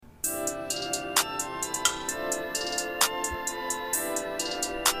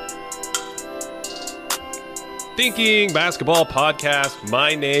Stinking Basketball Podcast.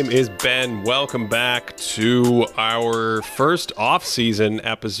 My name is Ben. Welcome back to our first off-season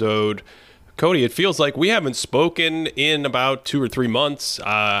episode. Cody, it feels like we haven't spoken in about 2 or 3 months.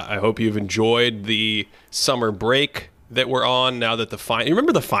 I hope you've enjoyed the summer break that we're on now that you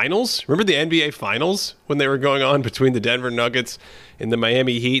remember the finals? Remember the NBA finals when they were going on between the Denver Nuggets and the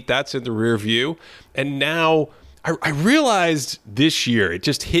Miami Heat? That's in the rear view. And now I realized this year, it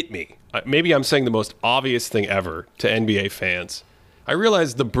just hit me. Maybe I'm saying the most obvious thing ever to NBA fans. I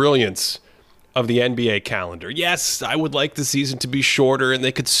realized the brilliance of the NBA calendar. Yes, I would like the season to be shorter and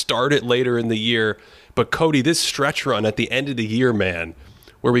they could start it later in the year. But Cody, this stretch run at the end of the year, man,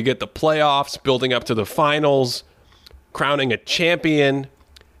 where we get the playoffs building up to the finals, crowning a champion,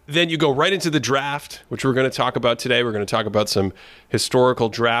 then you go right into the draft, which we're going to talk about today. We're going to talk about some historical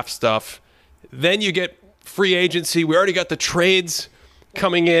draft stuff. Then you get free agency. We already got the trades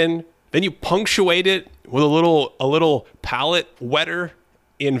coming in. Then you punctuate it with a little palate wetter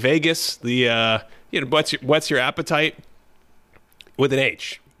in Vegas. The whets your appetite with an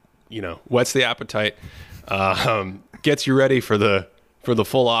H. Whets the appetite. Gets you ready for the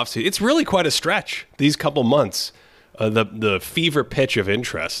full offseason. It's really quite a stretch these couple months. The fever pitch of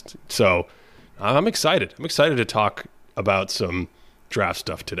interest. So I'm excited. I'm excited to talk about some draft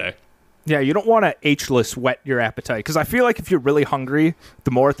stuff today. Yeah, you don't want to H-less whet your appetite, because I feel like if you're really hungry, the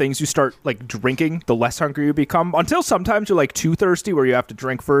more things you start drinking, the less hungry you become, until sometimes you're too thirsty where you have to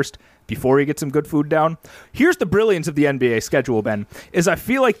drink first before you get some good food down. Here's the brilliance of the NBA schedule, Ben, is I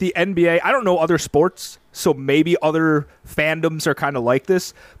feel like the NBA, I don't know other sports, so maybe other fandoms are kind of like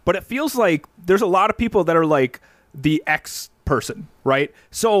this, but it feels like there's a lot of people that are the X person, right?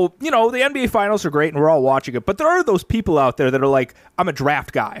 So, the NBA finals are great and we're all watching it, but there are those people out there that are I'm a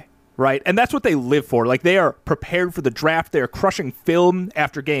draft guy. Right, and that's what they live for. They are prepared for the draft. They are crushing film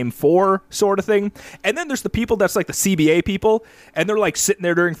after game 4 sort of thing. And then there's the people that's the CBA people, and they're sitting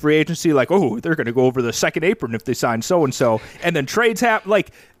there during free agency oh, they're going to go over the second apron if they sign so-and-so. And then trades happen.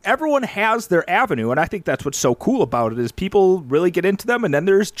 Everyone has their avenue, and I think that's what's so cool about it is people really get into them, and then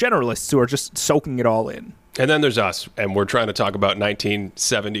there's generalists who are just soaking it all in. And then there's us, and we're trying to talk about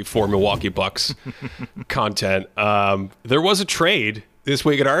 1974 Milwaukee Bucks content. There was a trade this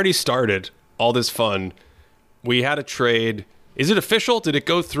week. It already started, all this fun. We had a trade. Is it official? Did it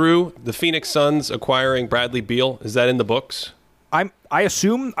go through? The Phoenix Suns acquiring Bradley Beal? Is that in the books? I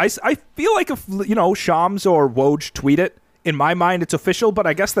assume. I feel like if Shams or Woj tweet it, in my mind it's official, but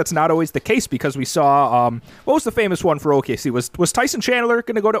I guess that's not always the case because we saw what was the famous one for OKC? Was Tyson Chandler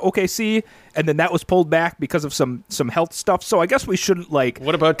going to go to OKC and then that was pulled back because of some health stuff? So I guess we shouldn't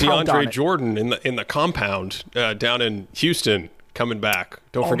What about DeAndre Jordan in the compound down in Houston? Coming back.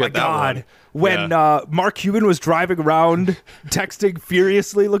 Don't forget that one. When Mark Cuban was driving around texting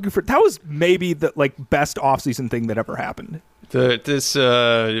furiously looking for... That was maybe the best offseason thing that ever happened. When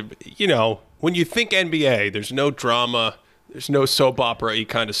you think NBA, there's no drama, there's no soap opera-y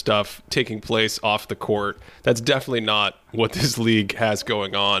kind of stuff taking place off the court. That's definitely not what this league has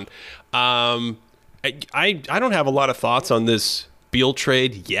going on. I don't have a lot of thoughts on this Beal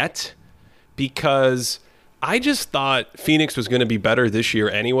trade yet because I just thought Phoenix was going to be better this year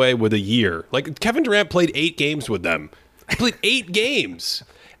anyway with a year. Kevin Durant played 8 games with them. He played 8 games.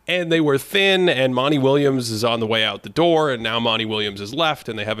 And they were thin, and Monty Williams is on the way out the door, and now Monty Williams is left,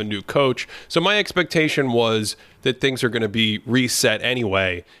 and they have a new coach. So my expectation was that things are going to be reset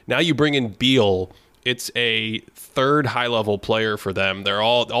anyway. Now you bring in Beal. It's a third high-level player for them. They're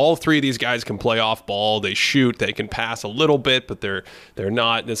all 3 of these guys can play off ball. They shoot. They can pass a little bit, but they're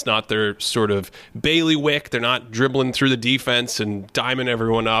not. It's not their sort of bailiwick. They're not dribbling through the defense and diming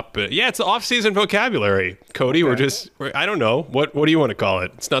everyone up. But yeah, it's the off-season vocabulary, Cody. Okay. I don't know. What do you want to call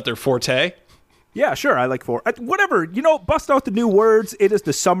it? It's not their forte. Yeah, sure. I like whatever. Bust out the new words. It is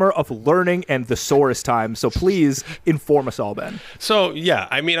the summer of learning and thesaurus time. So please inform us all, Ben. So, yeah,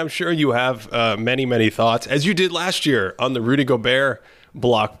 I'm sure you have many, many thoughts, as you did last year on the Rudy Gobert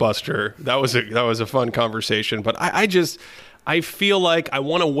blockbuster. That was a fun conversation. But I feel like I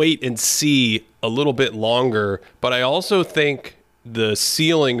want to wait and see a little bit longer. But I also think the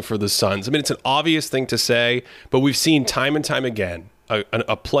ceiling for the Suns, it's an obvious thing to say, but we've seen time and time again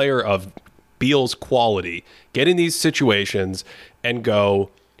a player of Beal's quality get in these situations and go,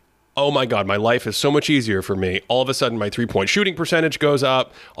 oh my God, my life is so much easier for me. All of a sudden, my 3-point shooting percentage goes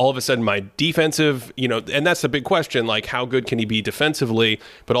up. All of a sudden, my defensive, and that's the big question, like how good can he be defensively?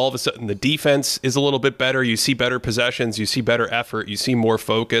 But all of a sudden, the defense is a little bit better. You see better possessions. You see better effort. You see more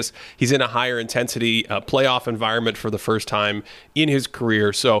focus. He's in a higher intensity playoff environment for the first time in his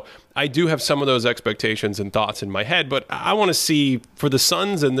career. So I do have some of those expectations and thoughts in my head, but I want to see for the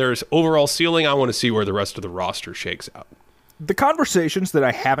Suns and their overall ceiling, I want to see where the rest of the roster shakes out. The conversations that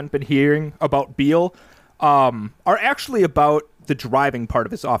I haven't been hearing about Beal are actually about the driving part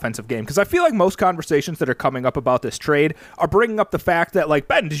of his offensive game, because I feel like most conversations that are coming up about this trade are bringing up the fact that, like,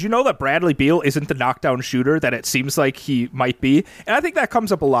 Ben, did you know that Bradley Beal isn't the knockdown shooter that it seems like he might be? And I think that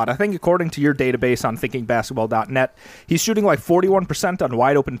comes up a lot. I think according to your database on thinkingbasketball.net, he's shooting like 41% on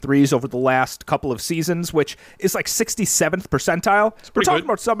wide open threes over the last couple of seasons, which is like 67th percentile. We're talking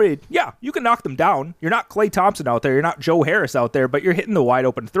about somebody, yeah, you can knock them down. You're not Klay Thompson out there. You're not Joe Harris out there, but you're hitting the wide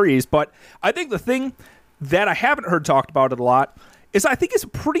open threes. But I think the thing that I haven't heard talked about it a lot is I think he's a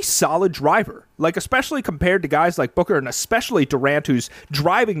pretty solid driver, like especially compared to guys like Booker and especially Durant, whose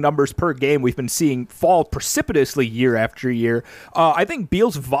driving numbers per game we've been seeing fall precipitously year after year. I think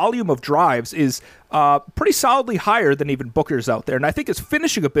Beal's volume of drives is pretty solidly higher than even Booker's out there. And I think his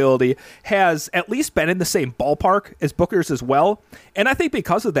finishing ability has at least been in the same ballpark as Booker's as well. And I think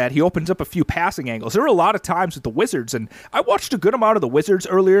because of that, he opens up a few passing angles. There were a lot of times with the Wizards, and I watched a good amount of the Wizards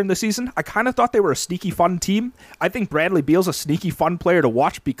earlier in the season. I kind of thought they were a sneaky fun team. I think Bradley Beal's a sneaky fun player to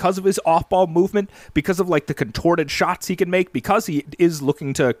watch because of his off-ball movement, because of like the contorted shots he can make, because he is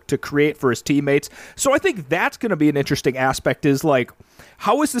looking to create for his teammates. So I think that's going to be an interesting aspect, is like,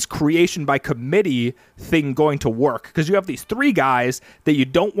 how is this creation by committee thing going to work? Because you have these three guys that you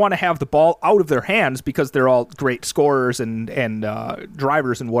don't want to have the ball out of their hands because they're all great scorers and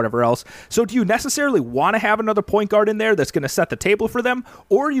drivers and whatever else. So do you necessarily want to have another point guard in there that's going to set the table for them?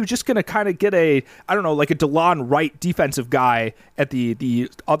 Or are you just going to kind of get like a DeLon Wright defensive guy at the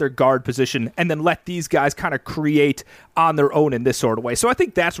other guard position and then let these guys kind of create on their own in this sort of way? So I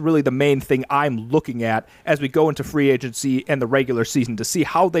think that's really the main thing I'm looking at as we go into free agency and the regular season, to see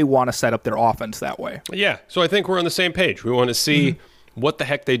how they want to set up their offense that way. Yeah, so I think we're on the same page. We want to see what the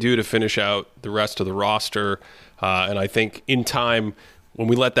heck they do to finish out the rest of the roster. And I think in time, when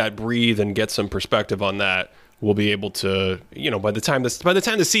we let that breathe and get some perspective on that, we'll be able to, by the time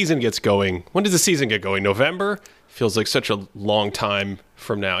the season gets going, when does the season get going? November? Feels like such a long time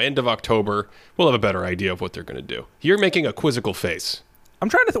from now. End of October, we'll have a better idea of what they're going to do. You're making a quizzical face. I'm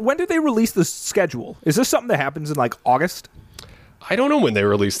trying to when did they release the schedule? Is this something that happens in like August? I don't know when they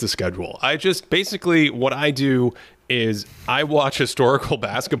release the schedule. Basically what I do is I watch historical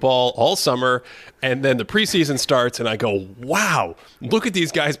basketball all summer, and then the preseason starts, and I go, wow, look at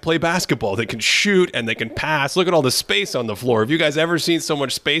these guys play basketball. They can shoot and they can pass. Look at all the space on the floor. Have you guys ever seen so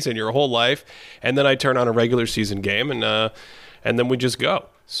much space in your whole life? And then I turn on a regular season game, and then we just go.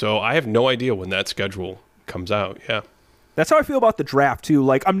 So I have no idea when that schedule comes out. Yeah. That's how I feel about the draft, too.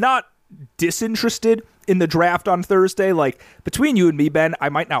 Like, I'm not disinterested in the draft on Thursday. Like, between you and me, Ben, I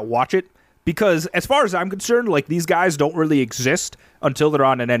might not watch it because as far as I'm concerned, like, these guys don't really exist until they're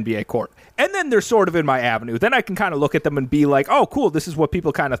on an NBA court. And then they're sort of in my avenue. Then I can kind of look at them and be like, oh, cool, this is what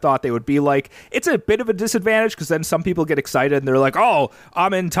people kind of thought they would be like. It's a bit of a disadvantage because then some people get excited and they're like, oh,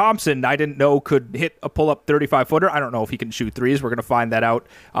 Amin Thompson, I didn't know could hit a pull-up 35-footer. I don't know if he can shoot threes. We're going to find that out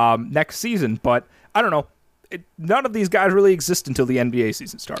next season. But I don't know. None of these guys really exist until the NBA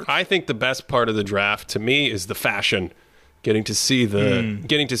season starts. I think the best part of the draft to me is the fashion, getting to see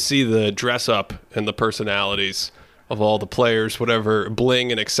the dress up and the personalities of all the players, whatever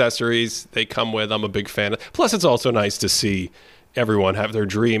bling and accessories they come with. I'm a big fan. Plus, it's also nice to see everyone have their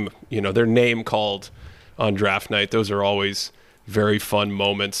dream, their name called on draft night. Those are always very fun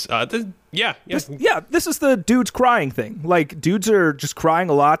moments. This is the dudes crying thing. Like, dudes are just crying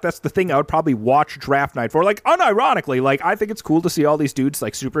a lot. That's the thing I would probably watch draft night for. Like, unironically, like, I think it's cool to see all these dudes,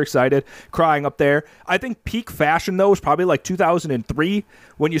 like, super excited, crying up there. I think peak fashion, though, was probably, like, 2003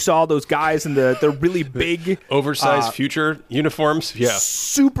 when you saw those guys in the really big... oversized future uniforms? Yeah.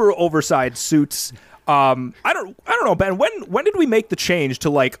 Super oversized suits. I don't know, Ben. When did we make the change to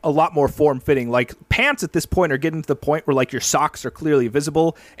like a lot more form fitting? Like pants at this point are getting to the point where like your socks are clearly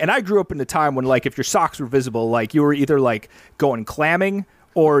visible. And I grew up in a time when like if your socks were visible, like you were either like going clamming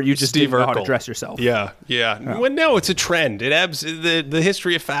or you just Steve didn't know how to Urkel. dress yourself. Yeah. Well, no, it's a trend. It ebbs. The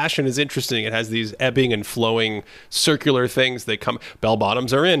history of fashion is interesting. It has these ebbing and flowing circular things. They come. Bell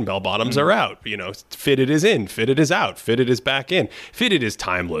bottoms are in. Bell bottoms are out. Fitted is in. Fitted is out. Fitted is back in. Fitted is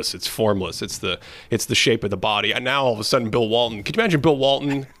timeless. It's formless. It's the shape of the body. And now all of a sudden, Bill Walton. Could you imagine Bill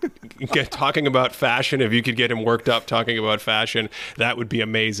Walton talking about fashion? If you could get him worked up talking about fashion, that would be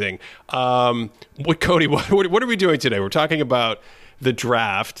amazing. Cody? What are we doing today? We're talking about the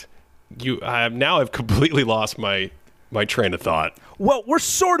draft. I've completely lost my train of thought. Well, we're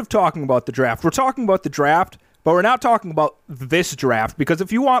sort of talking about the draft. We're talking about the draft, but we're not talking about this draft, because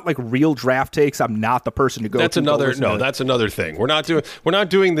if you want like real draft takes, I'm not the person to go. That's another thing. We're not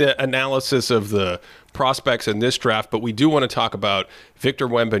doing the analysis of the prospects in this draft, but we do want to talk about Victor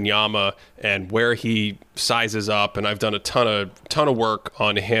Wembanyama and where he sizes up. And I've done a ton of work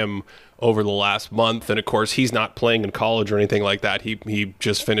on him over the last month, and of course he's not playing in college or anything like that. He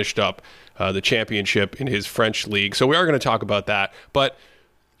just finished up the championship in his French league, so we are going to talk about that. But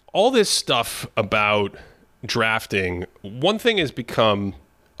all this stuff about drafting, one thing has become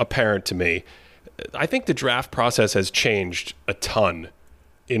apparent to me. I think the draft process has changed a ton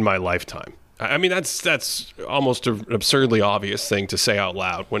in my lifetime. I mean, that's almost an absurdly obvious thing to say out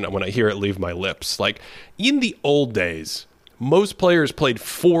loud when I hear it leave my lips. Like, in the old days, most players played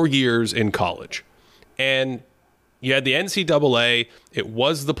 4 years in college, and you had the NCAA. It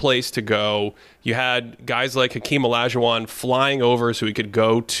was the place to go. You had guys like Hakeem Olajuwon flying over so he could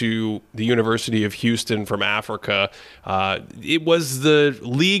go to the University of Houston from Africa. It was the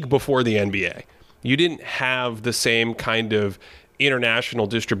league before the NBA. You didn't have the same kind of international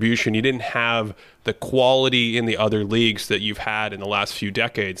distribution. You didn't have the quality in the other leagues that you've had in the last few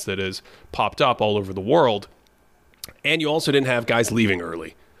decades that has popped up all over the world. And you also didn't have guys leaving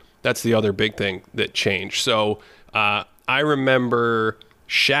early. That's the other big thing that changed. So I remember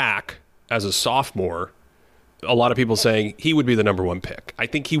Shaq as a sophomore, a lot of people saying he would be the number one pick. I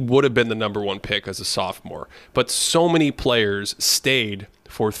think he would have been the number one pick as a sophomore. But so many players stayed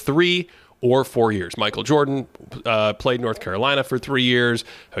for 3 or 4 years. Michael Jordan played North Carolina for 3 years.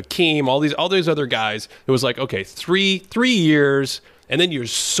 Hakeem, all these other guys. It was like, okay, three years, and then you're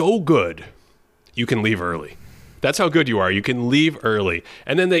so good, you can leave early. That's how good you are. You can leave early.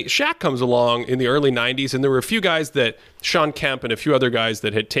 And then Shaq comes along in the early 90s, and there were a few guys that, Sean Kemp and a few other guys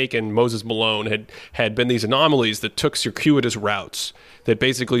that had taken Moses Malone, had been these anomalies that took circuitous routes, that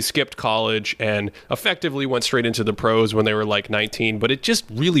basically skipped college and effectively went straight into the pros when they were like 19, but it just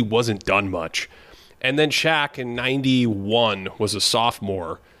really wasn't done much. And then Shaq in 91 was a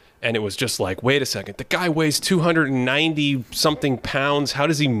sophomore, and it was just like, wait a second, the guy weighs 290-something pounds. How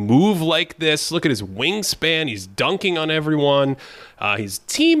does he move like this? Look at his wingspan. He's dunking on everyone. His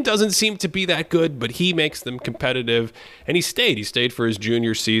team doesn't seem to be that good, but he makes them competitive. And he stayed. He stayed for his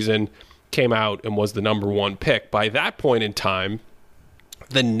junior season, came out, and was the number one pick. By that point in time,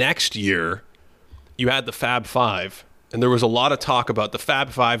 the next year, you had the Fab Five, and there was a lot of talk about the Fab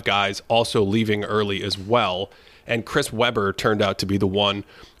Five guys also leaving early as well. And Chris Webber turned out to be the one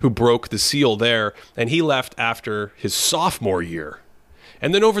who broke the seal there, and he left after his sophomore year.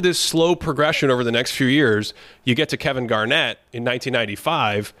 And then over this slow progression over the next few years, you get to Kevin Garnett in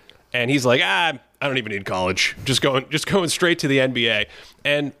 1995, and he's like, I don't even need college. Just going straight to the NBA.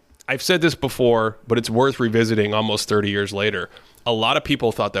 And I've said this before, but it's worth revisiting almost 30 years later. A lot of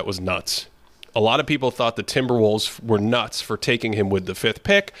people thought that was nuts. A lot of people thought the Timberwolves were nuts for taking him with the 5th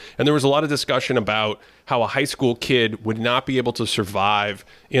pick, and there was a lot of discussion about how a high school kid would not be able to survive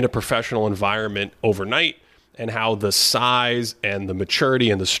in a professional environment overnight, and how the size and the maturity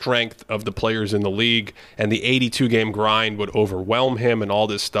and the strength of the players in the league and the 82-game grind would overwhelm him and all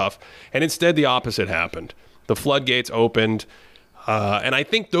this stuff. And instead, the opposite happened. The floodgates opened. And I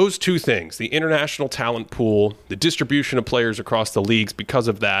think those two things, the international talent pool, the distribution of players across the leagues because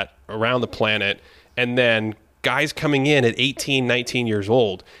of that around the planet, and then guys coming in at 18, 19 years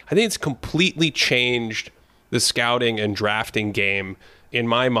old, I think it's completely changed the scouting and drafting game in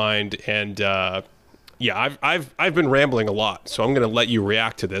my mind. And I've been rambling a lot, so I'm going to let you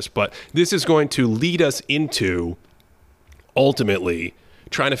react to this. But this is going to lead us into ultimately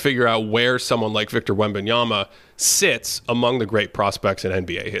trying to figure out where someone like Victor Wembanyama sits among the great prospects in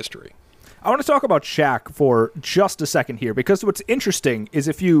NBA history. I want to talk about Shaq for just a second here, because what's interesting is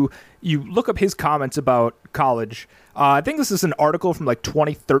if you look up his comments about college, I think this is an article from like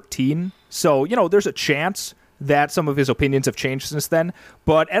 2013. So, there's a chance that some of his opinions have changed since then.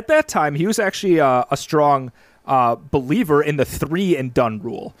 But at that time, he was actually a strong believer in the 3 and done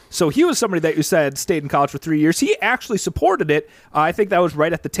rule. So he was somebody that you said stayed in college for 3 years. He actually supported it. I think that was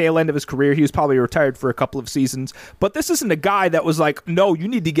right at the tail end of his career. He was probably retired for a couple of seasons. But this isn't a guy that was like, no, you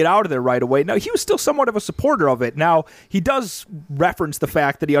need to get out of there right away. No, he was still somewhat of a supporter of it. Now, he does reference the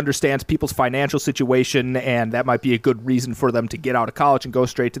fact that he understands people's financial situation, and that might be a good reason for them to get out of college and go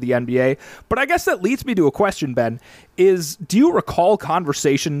straight to the NBA. But I guess that leads me to a question, Ben, is do you recall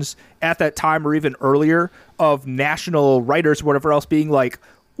conversations at that time or even earlier of national writers or whatever else being like,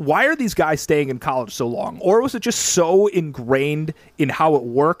 why are these guys staying in college so long? Or was it just so ingrained in how it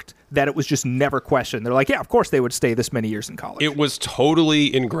worked that it was just never questioned? They're like, yeah, of course they would stay this many years in college. It was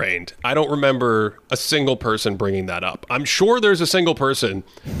totally ingrained. I don't remember a single person bringing that up. I'm sure there's a single person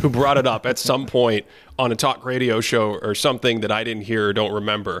who brought it up at some point on a talk radio show or something that I didn't hear or don't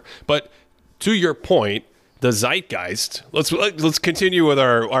remember. But to your point, the zeitgeist, let's continue with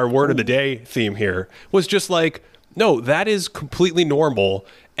our word of the day theme here, was just like, no, that is completely normal.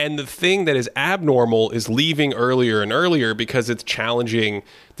 And the thing that is abnormal is leaving earlier and earlier because it's challenging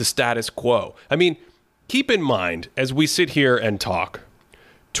the status quo. I mean, keep in mind, as we sit here and talk,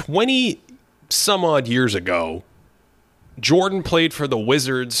 20 some odd years ago, Jordan played for the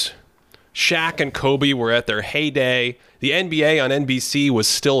Wizards. Shaq and Kobe were at their heyday. The NBA on NBC was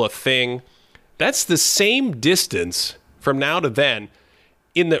still a thing. That's the same distance from now to then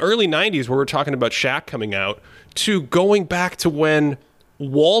in the early 90s where we're talking about Shaq coming out to going back to when Bill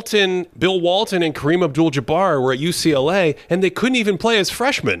Walton and Kareem Abdul-Jabbar were at UCLA and they couldn't even play as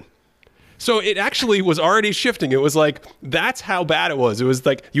freshmen. So it actually was already shifting. It was like, that's how bad it was. It was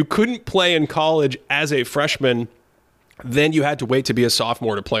like you couldn't play in college as a freshman. Then you had to wait to be a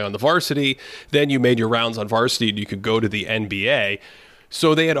sophomore to play on the varsity. Then you made your rounds on varsity and you could go to the NBA.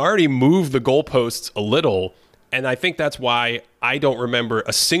 So they had already moved the goalposts a little, and I think that's why I don't remember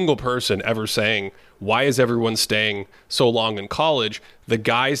a single person ever saying, why is everyone staying so long in college? The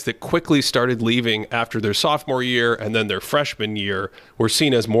guys that quickly started leaving after their sophomore year and then their freshman year were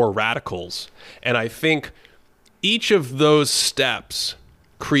seen as more radicals. And I think each of those steps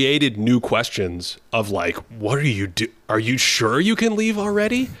created new questions of like, what are you do? Are you sure you can leave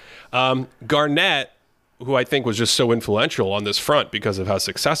already? Garnett, who I think was just so influential on this front because of how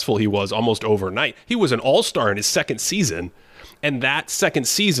successful he was almost overnight. He was an all-star in his second season, and that second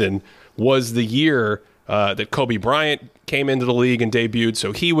season was the year that Kobe Bryant came into the league and debuted,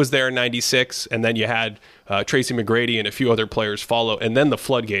 so he was there in 96, and then you had Tracy McGrady and a few other players follow, and then the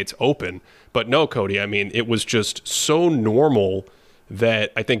floodgates open. But no, Cody, I mean, it was just so normal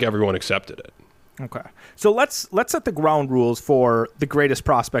that I think everyone accepted it. Okay. So let's set the ground rules for the greatest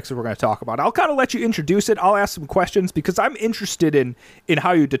prospects that we're going to talk about. I'll kind of let you introduce it. I'll ask some questions because I'm interested in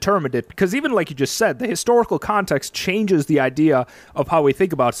how you determined it. Because even like you just said, the historical context changes the idea of how we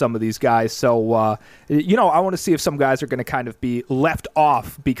think about some of these guys. So, I want to see if some guys are going to kind of be left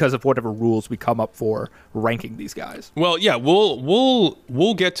off because of whatever rules we come up for ranking these guys. Well, yeah,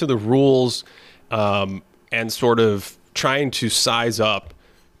 we'll get to the rules and sort of trying to size up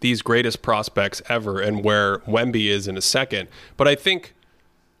these greatest prospects ever and where Wemby is in a second. But I think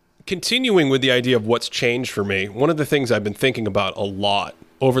continuing with the idea of what's changed for me, one of the things I've been thinking about a lot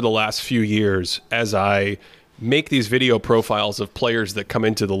over the last few years as I make these video profiles of players that come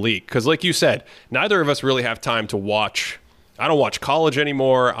into the league, because like you said, neither of us really have time to watch. I don't watch college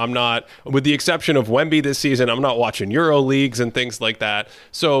anymore. I'm not, with the exception of Wemby this season, I'm not watching Euro leagues and things like that.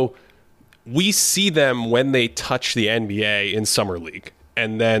 So we see them when they touch the NBA in Summer League,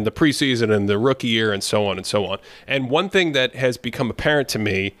 and then the preseason and the rookie year and so on and so on. And one thing that has become apparent to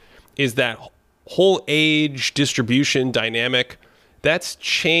me is that whole age distribution dynamic, that's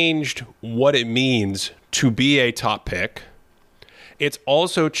changed what it means to be a top pick. It's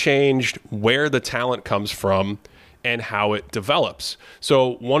also changed where the talent comes from and how it develops.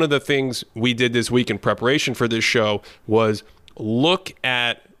 So one of the things we did this week in preparation for this show was look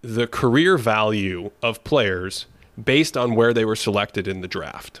at the career value of players based on where they were selected in the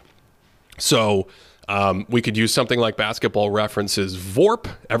draft. So we could use something like Basketball Reference's VORP,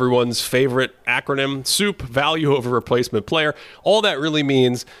 everyone's favorite acronym, SOUP, value over replacement player. All that really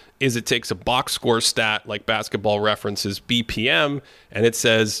means is it takes a box score stat like Basketball Reference's BPM, and it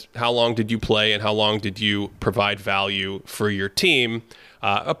says how long did you play and how long did you provide value for your team.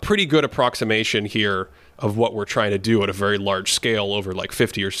 A pretty good approximation here of what we're trying to do at a very large scale over like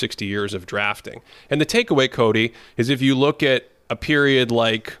 50 or 60 years of drafting. And the takeaway, Cody, is if you look at a period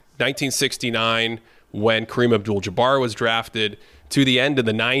like 1969 when Kareem Abdul-Jabbar was drafted to the end of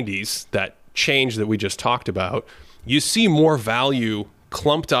the 90s, that change that we just talked about, you see more value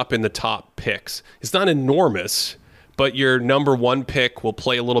clumped up in the top picks. It's not enormous, but your number 1 pick will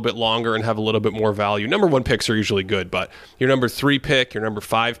play a little bit longer and have a little bit more value. Number 1 picks are usually good, but your number 3 pick, your number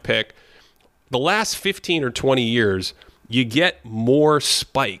 5 pick, the last 15 or 20 years, you get more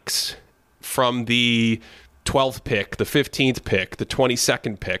spikes from the 12th pick, the 15th pick, the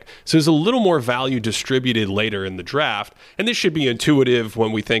 22nd pick. So there's a little more value distributed later in the draft. And this should be intuitive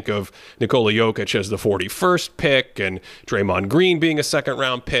when we think of Nikola Jokic as the 41st pick and Draymond Green being a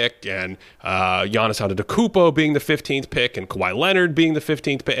second-round pick and Giannis Antetokounmpo being the 15th pick and Kawhi Leonard being the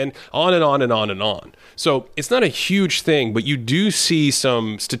 15th pick and on and on and on and on. So it's not a huge thing, but you do see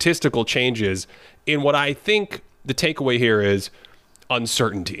some statistical changes in what I think the takeaway here is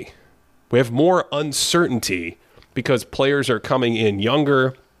uncertainty. We have more uncertainty because players are coming in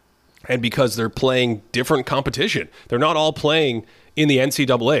younger and because they're playing different competition. They're not all playing in the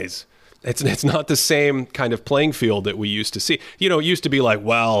NCAAs. It's not the same kind of playing field that we used to see. You know, it used to be like,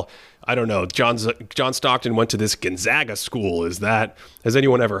 well, I don't know, John Stockton went to this Gonzaga school. Has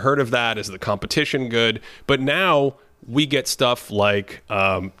anyone ever heard of that? Is the competition good? But now we get stuff like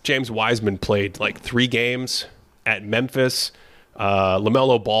James Wiseman played like 3 games at Memphis.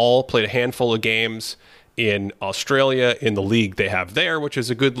 LaMelo Ball played a handful of games in Australia in the league they have there, which is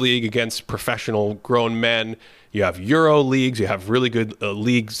a good league against professional grown men. You have Euro leagues. You have really good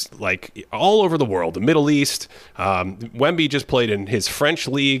leagues like all over the world, the Middle East. Wemby just played in his French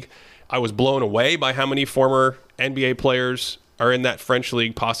league. I was blown away by how many former NBA players are in that French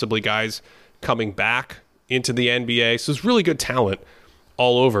league, possibly guys coming back into the NBA. So it's really good talent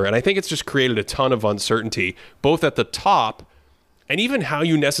all over. And I think it's just created a ton of uncertainty, both at the top and even how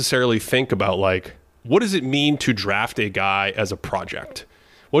you necessarily think about, like, what does it mean to draft a guy as a project?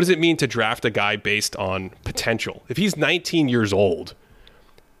 What does it mean to draft a guy based on potential? If he's 19 years old,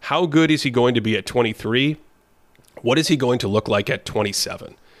 how good is he going to be at 23? What is he going to look like at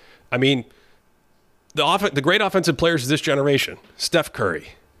 27? I mean, the great offensive players of this generation, Steph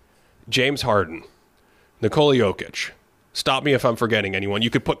Curry, James Harden, Nikola Jokic. Stop me if I'm forgetting anyone. You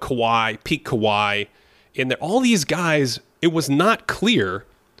could put Pete Kawhi in there. All these guys, it was not clear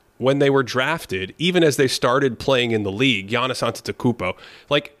when they were drafted, even as they started playing in the league, Giannis Antetokounmpo,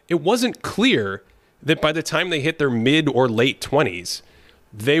 like, it wasn't clear that by the time they hit their mid or late 20s,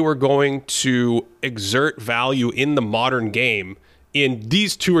 they were going to exert value in the modern game in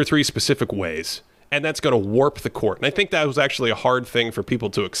these 2 or 3 specific ways. And that's going to warp the court. And I think that was actually a hard thing for people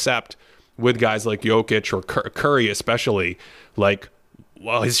to accept with guys like Jokic or Curry especially. Like,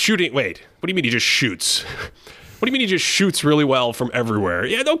 well, his shooting, wait, what do you mean he just shoots? What do you mean he just shoots really well from everywhere?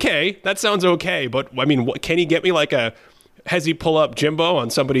 Yeah, okay, that sounds okay. But, I mean, can he get me like has he pull up Jimbo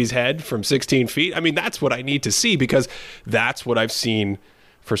on somebody's head from 16 feet? I mean, that's what I need to see because that's what I've seen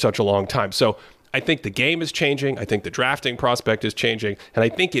for such a long time. So I think the game is changing. I think the drafting prospect is changing. And I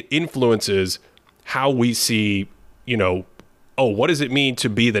think it influences how we see, what does it mean to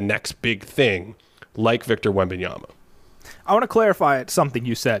be the next big thing like Victor Wembanyama? I want to clarify something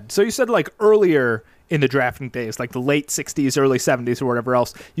you said. So you said, like, earlier in the drafting days, like the late 60s, early 70s, or whatever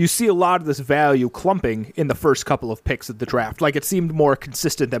else, you see a lot of this value clumping in the first couple of picks of the draft. Like, it seemed more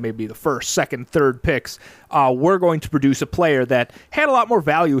consistent than maybe the first, second, third picks were going to produce a player that had a lot more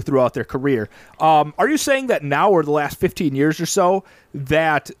value throughout their career. Are you saying that now, or the last 15 years or so,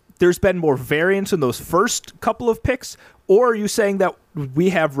 that there's been more variance in those first couple of picks? Or are you saying that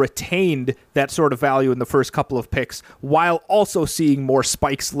we have retained that sort of value in the first couple of picks while also seeing more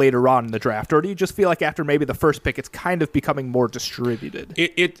spikes later on in the draft? Or do you just feel like after maybe the first pick, it's kind of becoming more distributed?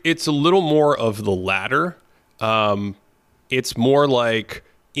 It's a little more of the latter. It's more like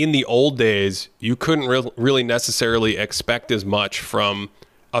in the old days, you couldn't really necessarily expect as much from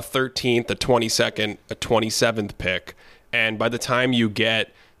a 13th, a 22nd, a 27th pick. And by the time you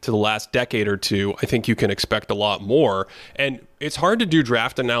get to the last decade or two, I think you can expect a lot more. And it's hard to do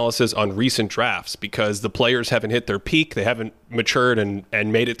draft analysis on recent drafts because the players haven't hit their peak. They haven't matured and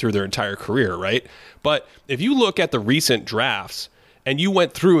made it through their entire career, right? But if you look at the recent drafts and you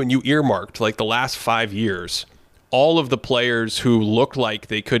went through and you earmarked like the last 5 years, all of the players who looked like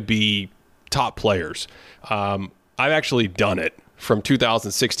they could be top players, I've actually done it from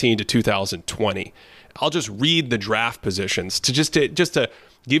 2016 to 2020. I'll just read the draft positions to just to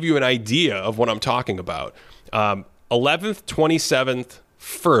give you an idea of what I'm talking about. 11th, 27th,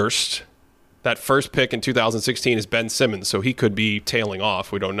 1st. That first pick in 2016 is Ben Simmons, so he could be tailing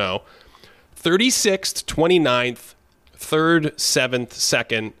off. We don't know. 36th, 29th, 3rd, 7th,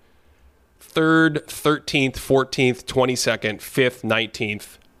 2nd, 3rd, 13th, 14th, 22nd, 5th,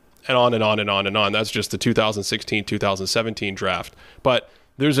 19th, and on and on and on and on. That's just the 2016-2017 draft. But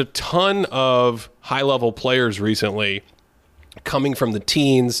there's a ton of high-level players recently coming from the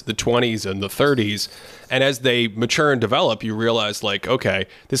teens, the 20s, and the 30s. And as they mature and develop, you realize, like, okay,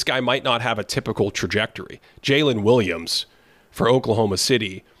 this guy might not have a typical trajectory. Jalen Williams for Oklahoma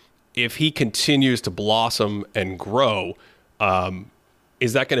City, if he continues to blossom and grow,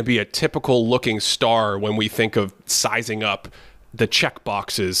 is that going to be a typical looking star when we think of sizing up the check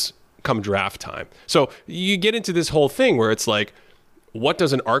boxes come draft time? So you get into this whole thing where it's like, what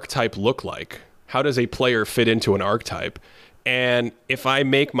does an archetype look like? How does a player fit into an archetype? And if I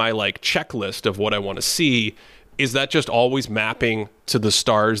make my like checklist of what I want to see, is that just always mapping to the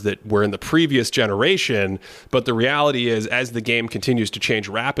stars that were in the previous generation? But the reality is, as the game continues to change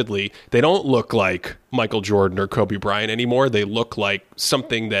rapidly, they don't look like Michael Jordan or Kobe Bryant anymore. They look like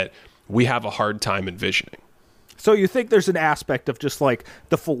something that we have a hard time envisioning. So you think there's an aspect of just like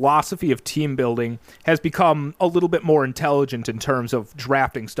the philosophy of team building has become a little bit more intelligent in terms of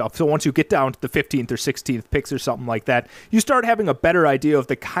drafting stuff. So once you get down to the 15th or 16th picks or something like that, you start having a better idea of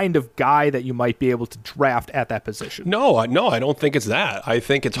the kind of guy that you might be able to draft at that position. No, I don't think it's that. I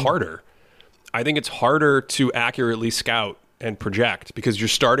think it's harder. I think it's harder to accurately scout and project because you're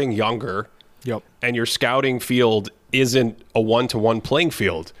starting younger. Yep. And your scouting field isn't a one-to-one playing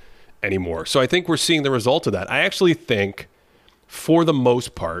field anymore. So I think we're seeing the result of that. I actually think, for the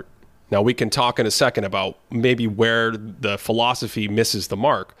most part, now we can talk in a second about maybe where the philosophy misses the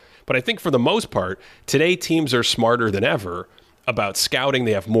mark, but I think for the most part, today teams are smarter than ever about scouting.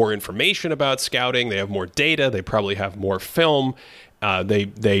 They have more information about scouting. They have more data. They probably have more film.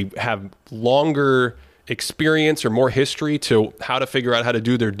 They have longer experience or more history to how to figure out how to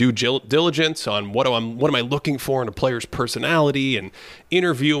do their due diligence on what am I looking for in a player's personality and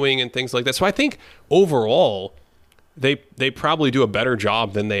interviewing and things like that. So I think overall they probably do a better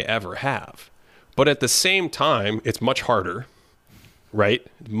job than they ever have. But at the same time, it's much harder, right?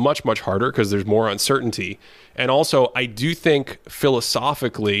 Much, much harder because there's more uncertainty. And also, I do think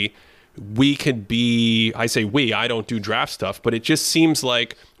philosophically we could be, I say we, I don't do draft stuff, but it just seems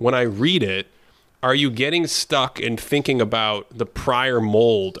like when I read it, are you getting stuck in thinking about the prior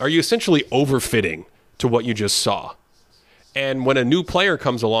mold? Are you essentially overfitting to what you just saw? And when a new player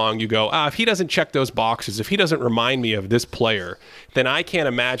comes along, you go, if he doesn't check those boxes, if he doesn't remind me of this player, then I can't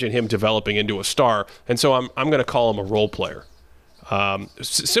imagine him developing into a star. And so I'm going to call him a role player.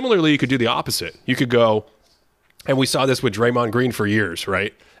 Similarly, you could do the opposite. You could go, and we saw this with Draymond Green for years,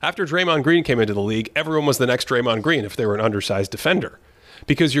 right? After Draymond Green came into the league, everyone was the next Draymond Green if they were an undersized defender.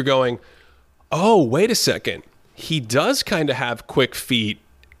 Because you're going, oh, wait a second. He does kind of have quick feet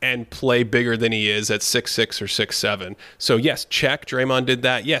and play bigger than he is at 6'6" or 6'7". So yes, check, Draymond did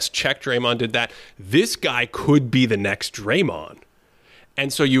that. Yes, check, Draymond did that. This guy could be the next Draymond.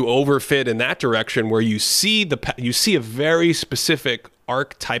 And so you overfit in that direction where you see a very specific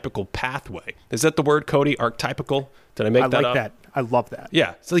archetypical pathway. Is that the word, Cody? Archetypical? Did I make that up? I like that. I love that.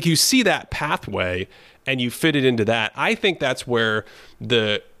 Yeah. It's like you see that pathway and you fit it into that. I think that's where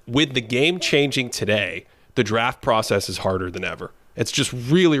with the game changing today, the draft process is harder than ever. It's just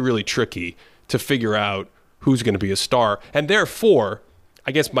really, really tricky to figure out who's going to be a star. And therefore,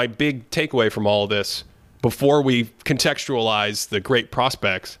 I guess my big takeaway from all of this, before we contextualize the great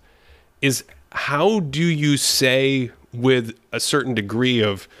prospects, is how do you say with a certain degree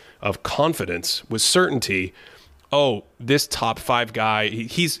of confidence, with certainty, oh, this top 5 guy,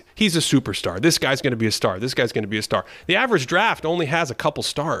 he's a superstar. This guy's going to be a star. This guy's going to be a star. The average draft only has a couple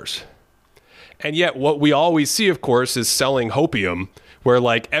stars. And yet what we always see, of course, is selling hopium, where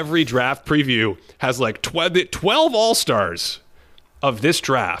like every draft preview has like 12 all-stars of this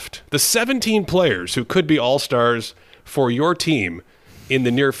draft. The 17 players who could be all-stars for your team in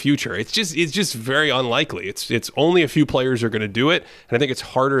the near future. It's just very unlikely. It's only a few players are going to do it, and I think it's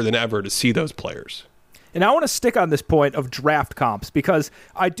harder than ever to see those players. And I want to stick on this point of draft comps because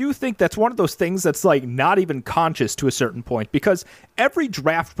I do think that's one of those things that's like not even conscious to a certain point, because every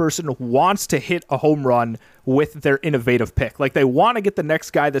draft person wants to hit a home run with their innovative pick. Like they want to get the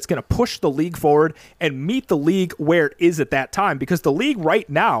next guy that's going to push the league forward and meet the league where it is at that time, because the league right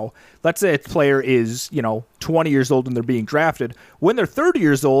now, let's say a player is, 20 years old and they're being drafted. When they're 30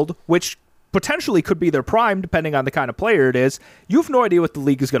 years old, which potentially could be their prime, depending on the kind of player it is, you have no idea what the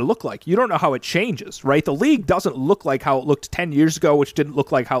league is going to look like. You don't know how it changes, right? The league doesn't look like how it looked 10 years ago, which didn't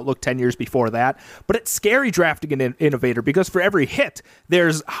look like how it looked 10 years before that. But it's scary drafting an innovator, because for every hit,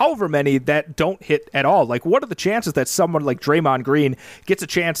 there's however many that don't hit at all. Like, what are the chances that someone like Draymond Green gets a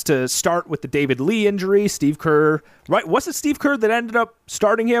chance to start with the David Lee injury, Steve Kerr, right? Was it Steve Kerr that ended up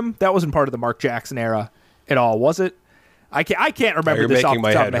starting him? That wasn't part of the Mark Jackson era at all, was it? I can't remember You're this off making the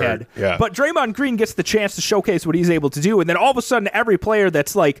my top head of my hurt. head. Yeah. But Draymond Green gets the chance to showcase what he's able to do, and then all of a sudden, every player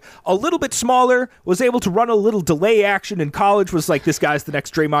that's like a little bit smaller was able to run a little delay action in college was like, this guy's the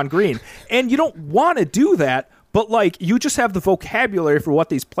next Draymond Green. And you don't want to do that, but like you just have the vocabulary for what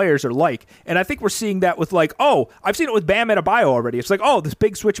these players are like. And I think we're seeing that with like, I've seen it with Bam Adebayo already. It's like, this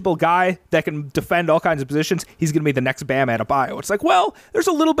big switchable guy that can defend all kinds of positions, he's going to be the next Bam Adebayo. It's like, well, there's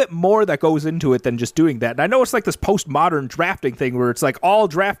a little bit more that goes into it than just doing that. And I know it's like this postmodern drafting thing where it's like all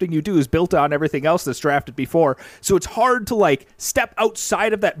drafting you do is built on everything else that's drafted before. So it's hard to like step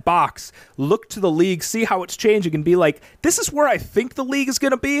outside of that box, look to the league, see how it's changing, and be like, this is where I think the league is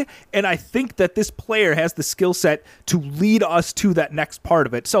going to be. And I think that this player has the skill set to lead us to that next part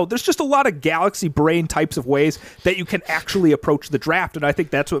of it. So there's just a lot of galaxy brain types of ways that you can actually approach the draft, and I think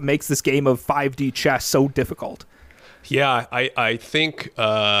that's what makes this game of 5D chess so difficult. Yeah, I think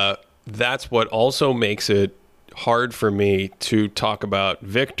that's what also makes it hard for me to talk about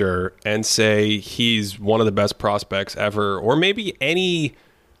Victor and say he's one of the best prospects ever, or maybe any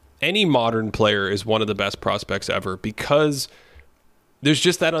modern player is one of the best prospects ever, because there's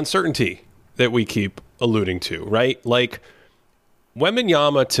just that uncertainty that we keep alluding to, right? Like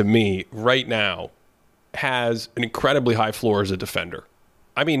Wembanyama, to me, right now, has an incredibly high floor as a defender.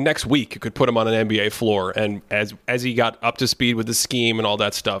 I mean, next week you could put him on an NBA floor, and as he got up to speed with the scheme and all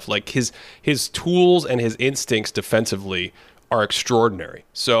that stuff, like his tools and his instincts defensively are extraordinary.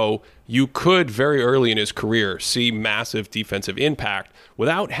 So you could very early in his career see massive defensive impact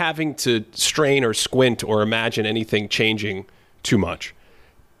without having to strain or squint or imagine anything changing too much.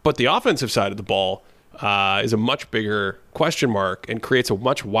 But the offensive side of the ball is a much bigger question mark and creates a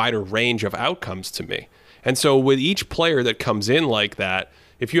much wider range of outcomes to me. And so with each player that comes in like that,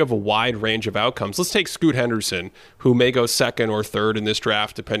 if you have a wide range of outcomes, let's take Scoot Henderson, who may go second or third in this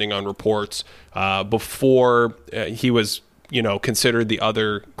draft, depending on reports, before he was, considered the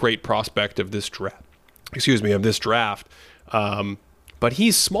other great prospect of this draft. But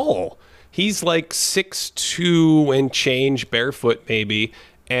he's small. He's like 6'2" and change, barefoot maybe.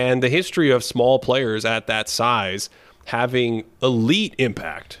 And the history of small players at that size having elite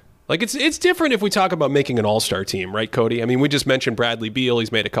impact. Like it's different if we talk about making an all-star team, right, Cody? I mean, we just mentioned Bradley Beal.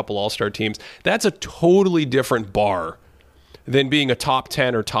 He's made a couple all-star teams. That's a totally different bar than being a top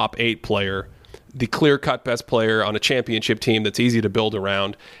 10 or top 8 player, the clear-cut best player on a championship team that's easy to build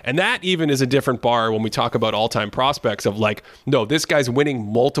around. And that even is a different bar when we talk about all-time prospects of like, no, this guy's winning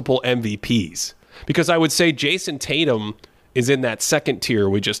multiple MVPs. Because I would say Jason Tatum is in that second tier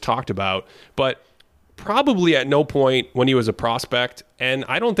we just talked about, but probably at no point when he was a prospect, and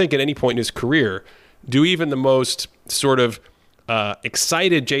I don't think at any point in his career, do even the most sort of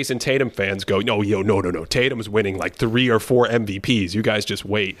excited Jason Tatum fans go, no, Tatum's winning like 3 or 4 MVPs. You guys just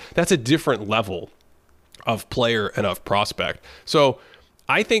wait. That's a different level of player and of prospect. So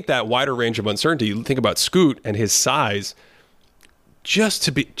I think that wider range of uncertainty, you think about Scoot and his size, just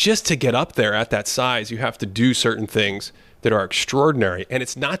to get up there at that size, you have to do certain things that are extraordinary. And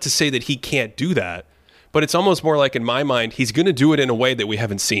it's not to say that he can't do that, but it's almost more like, in my mind, he's going to do it in a way that we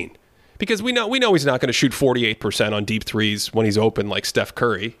haven't seen. Because we know he's not going to shoot 48% on deep threes when he's open like Steph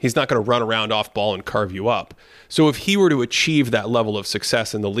Curry. He's not going to run around off ball and carve you up. So if he were to achieve that level of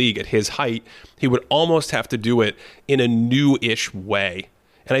success in the league at his height, he would almost have to do it in a new-ish way.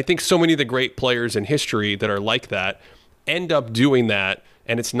 And I think so many of the great players in history that are like that end up doing that,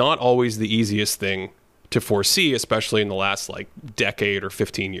 and it's not always the easiest thing to foresee, especially in the last like decade or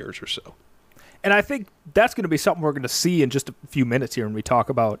 15 years or so. And I think that's going to be something we're going to see in just a few minutes here when we talk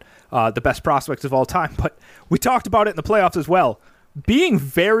about the best prospects of all time. But we talked about it in the playoffs as well. Being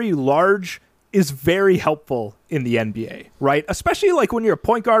very large is very helpful in the NBA, right? Especially like when you're a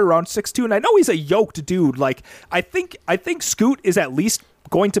point guard around 6'2", and I know he's a yoked dude. Like I think Scoot is at least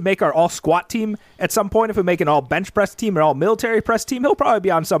going to make our all squat team at some point. If we make an all bench press team or all military press team, he'll probably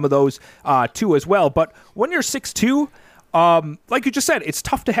be on some of those too as well. But when you're 6'2", like you just said, it's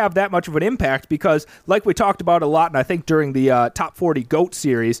tough to have that much of an impact because, like we talked about a lot, and I think during the Top 40 GOAT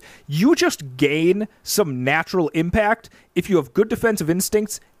series, you just gain some natural impact if you have good defensive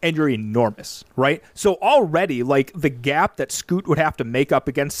instincts and you're enormous, right? So already, like, the gap that Scoot would have to make up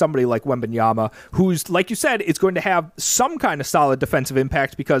against somebody like Wembanyama, who's, like you said, is going to have some kind of solid defensive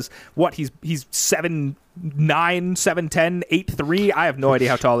impact because, he's 7'9", 7'10", 8'3". I have no idea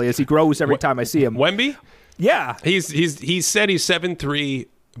how tall he is. He grows every time I see him. Wemby? Yeah. He said he's 7'3",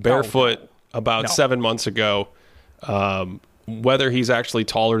 barefoot about 7 months ago. Whether he's actually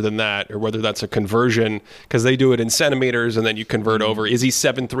taller than that or whether that's a conversion, because they do it in centimeters and then you convert over. Is he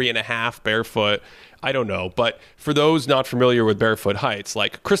 7'3.5" barefoot? I don't know. But for those not familiar with barefoot heights,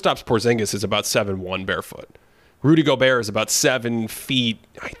 like Kristaps Porzingis is about 7'1" barefoot. Rudy Gobert is about 7 feet.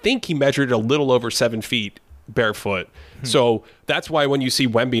 I think he measured a little over 7 feet barefoot. So that's why when you see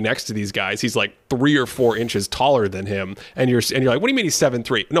Wemby next to these guys, he's like 3 or 4 inches taller than him. And you're like, what do you mean he's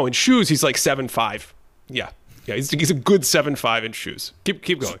 7'3"? No, in shoes, he's like 7'5". Yeah. He's a good 7'5" in shoes.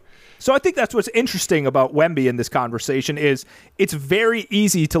 Keep going. So I think that's what's interesting about Wemby in this conversation is it's very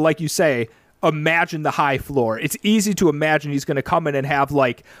easy to, like you say, imagine the high floor. It's easy to imagine he's going to come in and have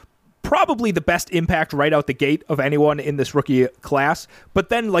like probably the best impact right out the gate of anyone in this rookie class. But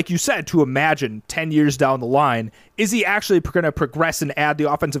then, like you said, to imagine 10 years down the line, is he actually going to progress and add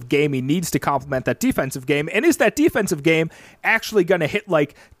the offensive game he needs to complement that defensive game? And is that defensive game actually going to hit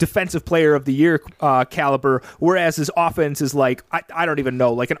like defensive player of the year caliber, whereas his offense is like, I don't even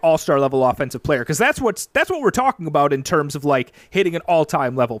know, like an all-star level offensive player? Because that's what we're talking about in terms of like hitting an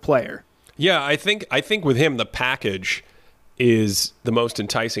all-time level player. Yeah, I think with him, the package is the most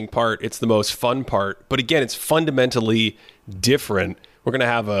enticing part. It's the most fun part. But again, it's fundamentally different. We're going to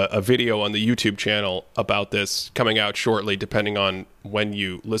have a video on the YouTube channel about this coming out shortly, depending on when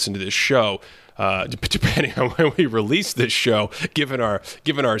you listen to this show, depending on when we release this show, given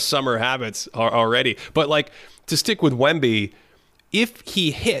our summer habits already. But like, to stick with Wemby, if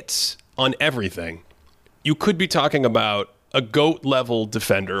he hits on everything, you could be talking about a GOAT level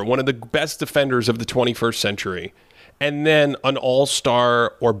defender, one of the best defenders of the 21st century, and then an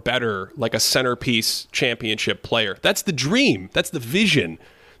all-star or better, like a centerpiece championship player. That's the dream. That's the vision.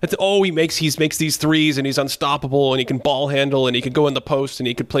 That's, he makes these threes and he's unstoppable and he can ball handle and he can go in the post and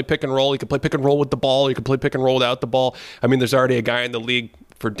he can play pick and roll. He can play pick and roll with the ball. He can play pick and roll without the ball. I mean, there's already a guy in the league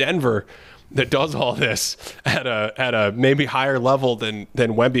for Denver that does all this at a maybe higher level than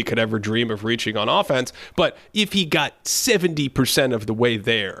Wemby could ever dream of reaching on offense. But if he got 70% of the way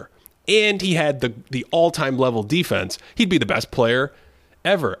there, and he had the all-time level defense, he'd be the best player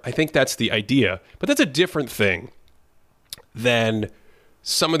ever. I think that's the idea. But that's a different thing than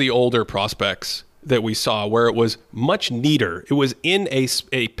some of the older prospects that we saw, where it was much neater. It was in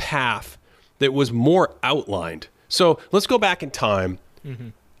a path that was more outlined. So let's go back in time.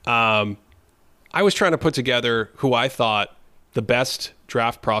 Mm-hmm. I was trying to put together who I thought the best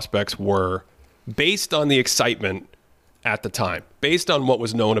draft prospects were based on the excitement at the time, based on what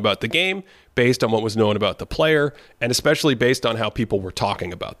was known about the game, based on what was known about the player, and especially based on how people were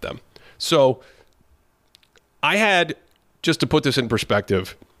talking about them. So I had, just to put this in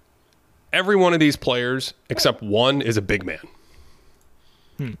perspective, every one of these players except one is a big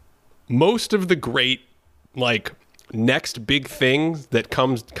man. Most of the great, like, next big thing that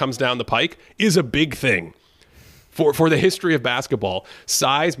comes down the pike is a big thing. For the history of basketball,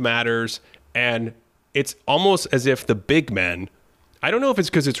 size matters, and it's almost as if the big men, I don't know if it's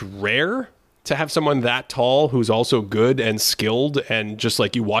because it's rare to have someone that tall who's also good and skilled, and just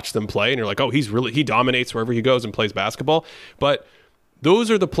like you watch them play and you're like, oh, he dominates wherever he goes and plays basketball. But those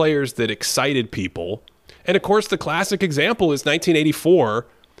are the players that excited people. And of course, the classic example is 1984.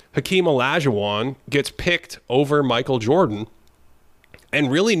 Hakeem Olajuwon gets picked over Michael Jordan, and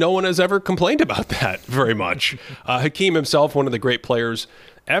really no one has ever complained about that very much. Hakeem himself, one of the great players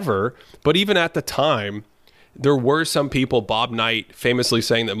ever, but even at the time, there were some people, Bob Knight famously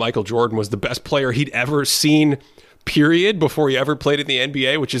saying that Michael Jordan was the best player he'd ever seen, period, before he ever played in the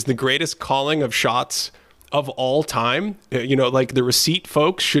NBA, which is the greatest calling of shots of all time. You know, like the receipt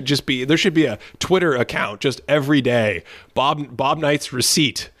folks there should be a Twitter account just every day. Bob Knight's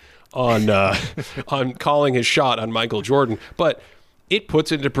receipt on calling his shot on Michael Jordan. But it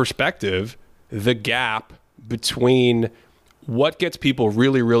puts into perspective the gap between what gets people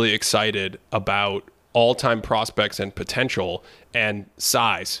really, really excited about all-time prospects and potential and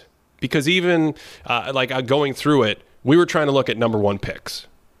size. Because even going through it, we were trying to look at number one picks.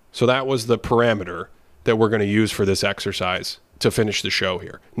 So that was the parameter that we're going to use for this exercise to finish the show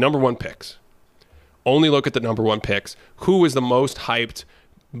here. Number one picks. Only look at the number one picks. Who is the most hyped,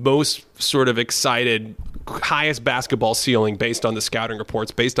 most sort of excited, highest basketball ceiling based on the scouting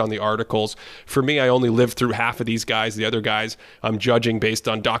reports, based on the articles. For me, I only lived through half of these guys. The other guys I'm judging based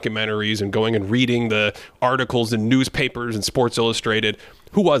on documentaries and going and reading the articles in newspapers and Sports Illustrated.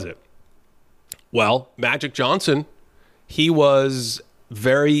 Who was it? Well, Magic Johnson. He was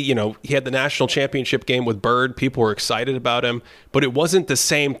he had the national championship game with Bird. People were excited about him, but it wasn't the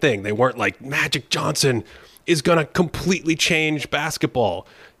same thing. They weren't like, Magic Johnson is going to completely change basketball.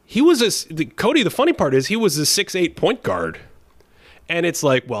 He was Cody, the funny part is he was a 6'8" point guard. And it's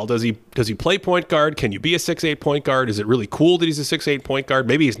like, well, does he play point guard? Can you be a 6'8" point guard? Is it really cool that he's a 6'8" point guard?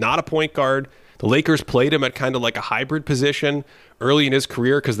 Maybe he's not a point guard. The Lakers played him at kind of like a hybrid position early in his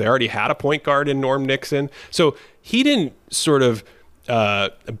career because they already had a point guard in Norm Nixon. So he didn't sort of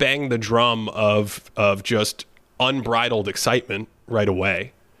bang the drum of just unbridled excitement right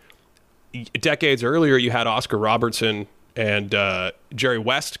away. Decades earlier, you had Oscar Robertson and Jerry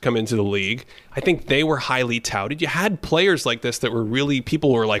West come into the league. I think they were highly touted. You had players like this that were really,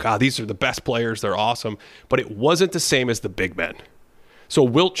 people were like, these are the best players, they're awesome. But it wasn't the same as the big men. So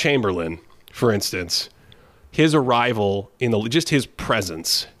Wilt Chamberlain, for instance, his arrival just his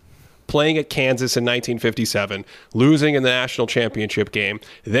presence, playing at Kansas in 1957, losing in the national championship game,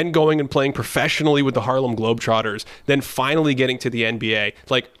 then going and playing professionally with the Harlem Globetrotters, then finally getting to the NBA.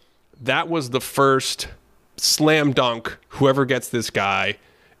 Like, that was the first slam dunk. Whoever gets this guy,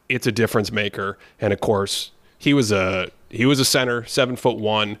 it's a difference maker. And of course, he was a center,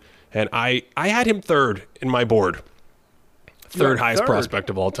 7'1", and I had him third in my board. Third highest prospect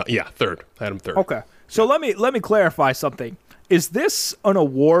of all time. Yeah, third. I had him third. Okay. So let me clarify something. Is this an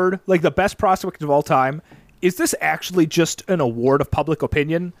award, like the best prospect of all time? Is this actually just an award of public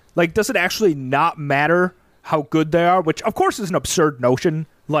opinion? Like, does it actually not matter how good they are? Which, of course, is an absurd notion.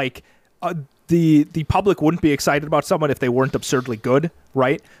 Like, the public wouldn't be excited about someone if they weren't absurdly good,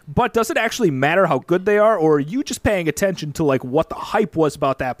 right? But does it actually matter how good they are, or are you just paying attention to like what the hype was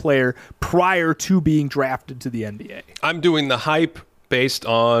about that player prior to being drafted to the NBA? I'm doing the hype based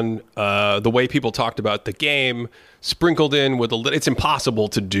on the way people talked about the game, sprinkled in with it's impossible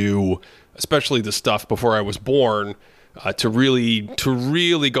to do, especially the stuff before I was born, to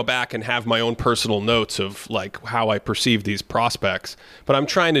really go back and have my own personal notes of like how I perceive these prospects. But I'm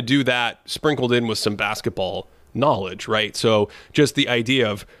trying to do that sprinkled in with some basketball knowledge, right? So just the idea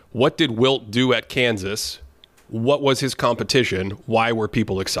of what did Wilt do at Kansas? What was his competition? Why were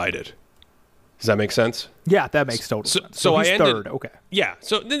people excited? Does that make sense? Yeah, that makes total sense. So he's I ended, third. Okay. Yeah.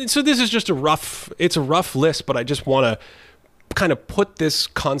 So this is just a rough list, but I just want to kind of put this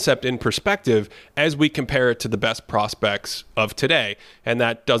concept in perspective as we compare it to the best prospects of today. And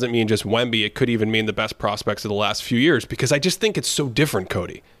that doesn't mean just Wemby. It could even mean the best prospects of the last few years, because I just think it's so different,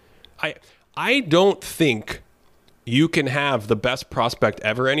 Cody. I don't think you can have the best prospect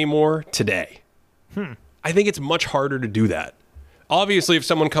ever anymore today. I think it's much harder to do that. Obviously, if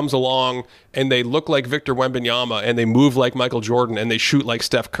someone comes along and they look like Victor Wembanyama and they move like Michael Jordan and they shoot like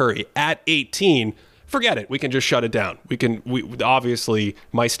Steph Curry at 18, forget it. We can just shut it down. Obviously,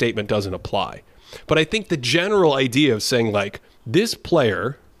 my statement doesn't apply. But I think the general idea of saying like this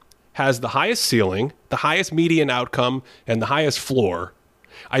player has the highest ceiling, the highest median outcome, and the highest floor,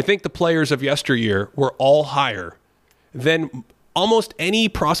 I think the players of yesteryear were all higher than almost any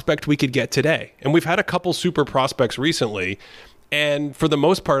prospect we could get today. And we've had a couple super prospects recently. And for the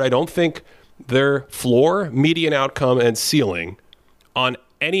most part, I don't think their floor, median outcome, and ceiling on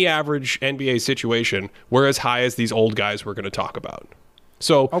any average NBA situation were as high as these old guys we're going to talk about.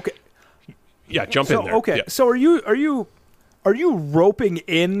 So, okay, yeah, jump in there. Okay, yeah. So are you roping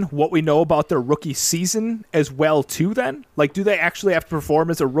in what we know about their rookie season as well too? Then, like, do they actually have to perform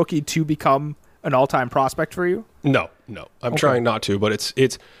as a rookie to become an all-time prospect for you? No. I'm trying not to, but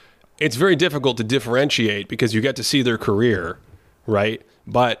it's very difficult to differentiate because you get to see their career. Right,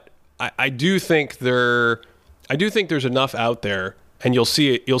 but I do think there's enough out there, and you'll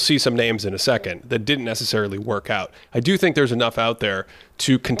see some names in a second that didn't necessarily work out. I do think there's enough out there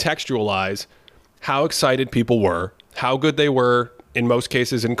to contextualize how excited people were, how good they were in most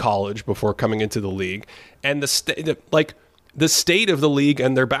cases in college before coming into the league, and the state of the league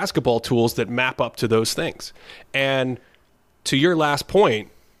and their basketball tools that map up to those things. And to your last point,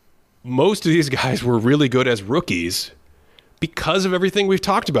 most of these guys were really good as rookies because of everything we've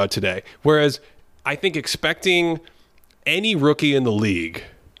talked about today. Whereas I think expecting any rookie in the league,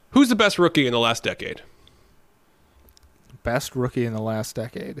 who's the best rookie in the last decade? Best rookie in the last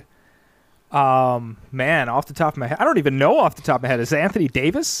decade. Man, off the top of my head, I don't even know off the top of my head. Is it Anthony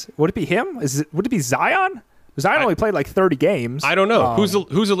Davis? Would it be him? Would it be Zion? Zion only played like 30 games. I don't know. Who's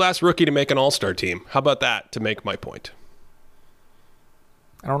the last rookie to make an all-star team? How about that to make my point?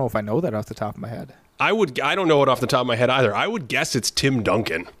 I don't know if I know that off the top of my head. I don't know it off the top of my head either. I would guess it's Tim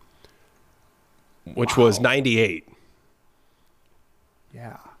Duncan, which was 98.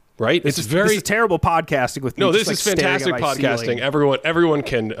 Yeah. Right? This is terrible podcasting with me. No, this is fantastic podcasting. Ceiling. Everyone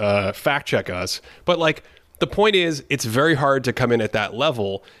can fact check us. But like the point is, it's very hard to come in at that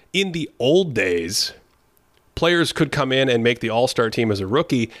level. In the old days, players could come in and make the all-star team as a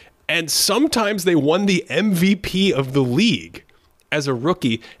rookie, and sometimes they won the MVP of the league as a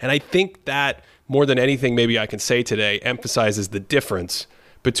rookie. And I think that more than anything maybe I can say today emphasizes the difference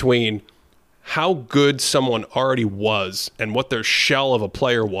between how good someone already was and what their shell of a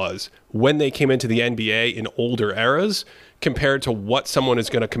player was when they came into the NBA in older eras compared to what someone is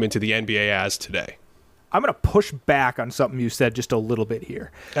going to come into the NBA as today. I'm going to push back on something you said just a little bit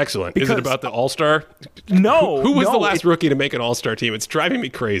here. Excellent. Is it about the All-Star? No. Who was the last rookie to make an All-Star team? It's driving me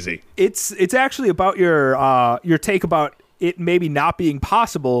crazy. It's actually about your take about it maybe not being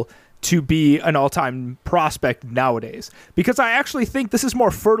possible to be an all-time prospect nowadays, because I actually think this is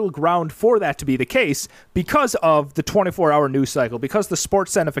more fertile ground for that to be the case because of the 24-hour news cycle, because the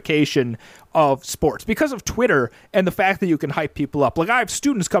sports sanification of sports, because of Twitter and the fact that you can hype people up. Like, I have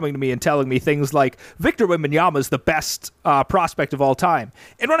students coming to me and telling me things like Victor Wembanyama is the best prospect of all time.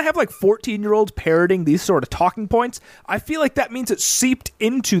 And when I have like 14-year-olds parroting these sort of talking points, I feel like that means it seeped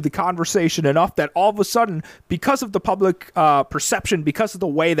into the conversation enough that all of a sudden, because of the public perception, because of the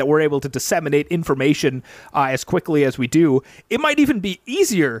way that we're able to disseminate information as quickly as we do, it might even be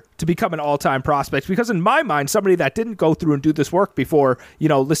easier to become an all-time prospect, because in my mind, somebody that didn't go through and do this work before,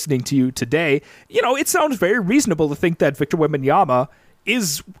 listening to you today, it sounds very reasonable to think that Victor Wembanyama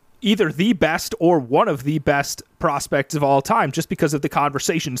is either the best or one of the best prospects of all time, just because of the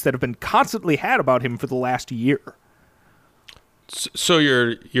conversations that have been constantly had about him for the last year. So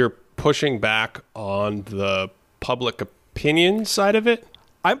you're pushing back on the public opinion side of it?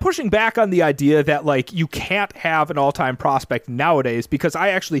 I'm pushing back on the idea that, like, you can't have an all-time prospect nowadays, because I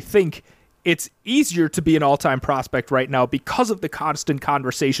actually think it's easier to be an all-time prospect right now because of the constant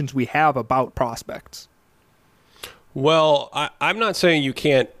conversations we have about prospects. Well, I'm not saying you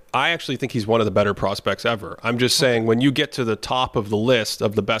can't. I actually think he's one of the better prospects ever. I'm just saying when you get to the top of the list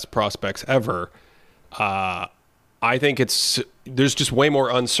of the best prospects ever, I think there's just way more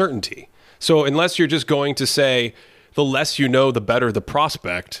uncertainty. So unless you're just going to say, the less you know, the better the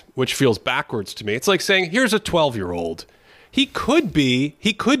prospect, which feels backwards to me. It's like saying, here's a 12-year-old. He could be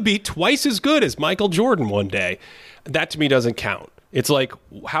twice as good as Michael Jordan one day. That to me doesn't count. It's like,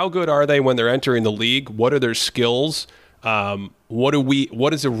 how good are they when they're entering the league? What are their skills?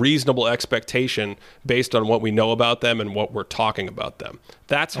 What is a reasonable expectation based on what we know about them and what we're talking about them?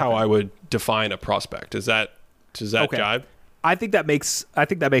 That's how I would define a prospect. Does that jibe? I think that makes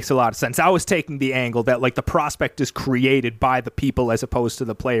a lot of sense. I was taking the angle that, like, the prospect is created by the people as opposed to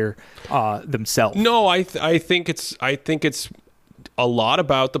the player themselves. No, I think it's a lot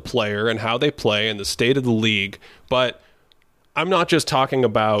about the player and how they play and the state of the league. But I'm not just talking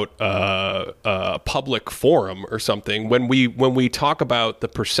about a public forum or something. When we talk about the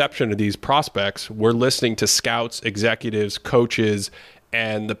perception of these prospects, we're listening to scouts, executives, coaches,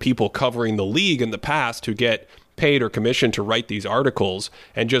 and the people covering the league in the past who get paid or commissioned to write these articles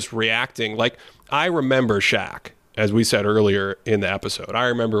and just reacting. Like, I remember Shaq, as we said earlier in the episode. I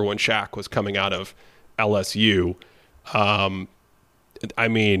remember when Shaq was coming out of LSU. I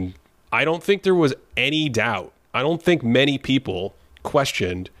mean, I don't think there was any doubt. I don't think many people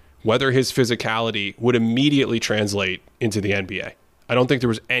questioned whether his physicality would immediately translate into the NBA. I don't think there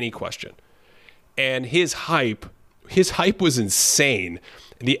was any question. And his hype was insane.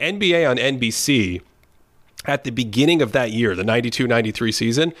 The NBA on NBC, at the beginning of that year, the 92-93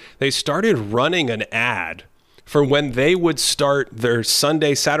 season, they started running an ad for when they would start their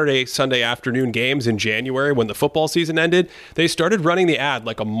Saturday, Sunday afternoon games in January when the football season ended. They started running the ad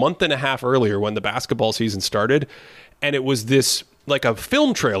like a month and a half earlier when the basketball season started. And it was this, like a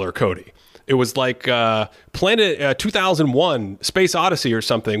film trailer, Cody. It was like Planet 2001 Space Odyssey or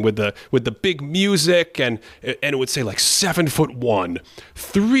something with the big music, and it would say like 7'1",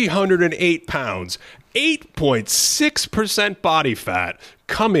 308 pounds, 8.6% body fat,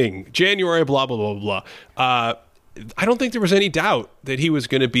 coming January, blah, blah, blah, blah. I don't think there was any doubt that he was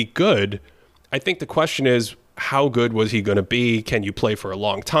going to be good. I think the question is, how good was he going to be? Can you play for a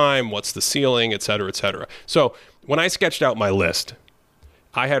long time? What's the ceiling, et cetera, et cetera. So when I sketched out my list,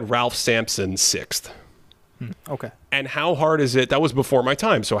 I had Ralph Sampson 6th. Okay. And how hard is it? That was before my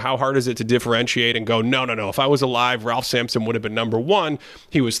time. So how hard is it to differentiate and go, no. If I was alive, Ralph Sampson would have been number 1.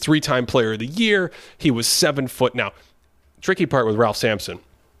 He was 3-time player of the year. He was 7 foot. Now, tricky part with Ralph Sampson,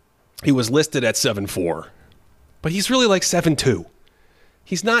 he was listed at 7'4", but he's really like 7'2".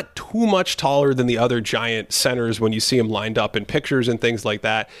 He's not too much taller than the other giant centers when you see him lined up in pictures and things like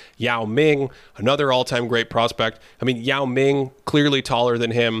that. Yao Ming, another all-time great prospect. I mean, Yao Ming, clearly taller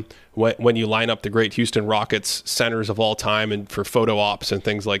than him when you line up the great Houston Rockets centers of all time and for photo ops and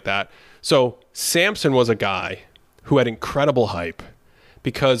things like that. So Sampson was a guy who had incredible hype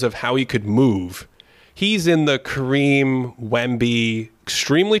because of how he could move. He's in the Kareem, Wemby,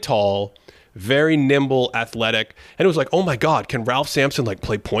 extremely tall, very nimble, athletic. And it was like, oh my God, can Ralph Sampson like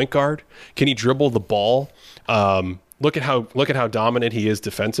play point guard? Can he dribble the ball? Look at how dominant he is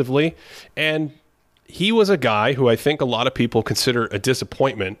defensively. And he was a guy who I think a lot of people consider a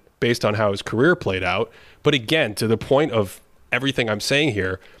disappointment based on how his career played out. But again, to the point of everything I'm saying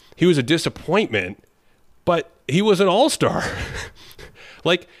here, he was a disappointment but he was an all-star.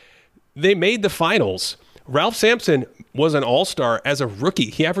 Like, they made the finals. Ralph Sampson was an all-star as a rookie.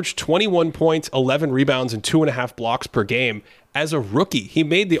 He averaged 21 points, 11 rebounds, and 2.5 blocks per game as a rookie. He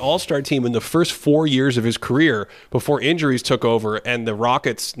made the all-star team in the first 4 years of his career before injuries took over, and the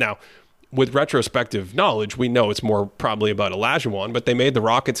Rockets, now, with retrospective knowledge, we know it's more probably about Olajuwon, but they made the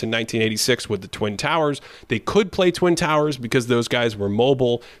Rockets in 1986 with the Twin Towers. They could play Twin Towers because those guys were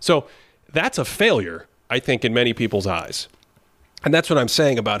mobile. So that's a failure, I think, in many people's eyes. And that's what I'm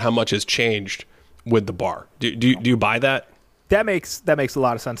saying about how much has changed with the bar. Do you buy that? That makes a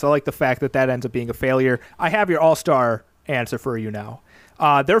lot of sense. I like the fact that ends up being a failure. I have your all-star answer for you now.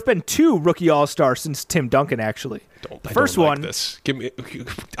 There have been 2 rookie all-stars since Tim Duncan, actually. First one. This.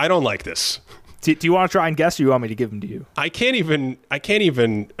 I don't like this. Do you want to try and guess, or you want me to give them to you? I can't even.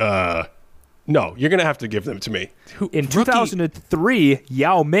 No, you're gonna have to give them to me. In 2003,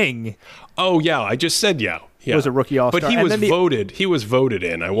 Yao Ming. Oh, Yao. I just said Yao. Yeah. Was a rookie all-star. But he was voted. He was voted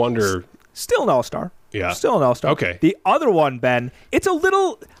in. I wonder. Still an all-star. Yeah. Still an all-star. Okay. The other one, Ben, it's a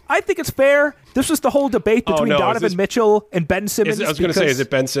little... I think it's fair. This was the whole debate between Donovan Mitchell and Ben Simmons. I was going to say, is it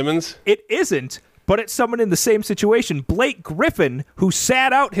Ben Simmons? It isn't, but it's someone in the same situation. Blake Griffin, who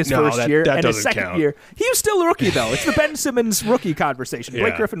sat out his first year and his second year. He was still a rookie, though. It's the Ben Simmons rookie conversation.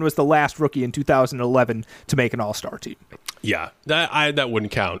 Blake Griffin was the last rookie in 2011 to make an all-star team. Yeah, that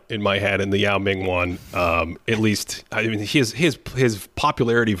wouldn't count in my head. And the Yao Ming one, at least, I mean, his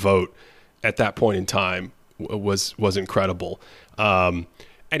popularity vote at that point in time was incredible.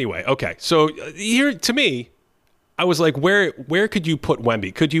 Anyway, okay. So here, to me, I was like, where could you put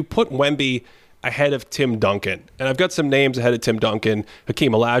Wemby? Could you put Wemby ahead of Tim Duncan? And I've got some names ahead of Tim Duncan: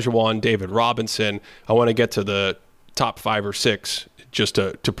 Hakeem Olajuwon, David Robinson. I want to get to the top 5 or 6 just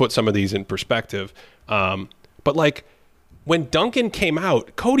to put some of these in perspective. But like, when Duncan came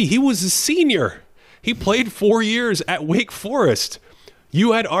out, Cody, he was a senior. He played 4 years at Wake Forest.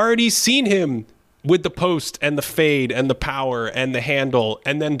 You had already seen him with the post and the fade and the power and the handle,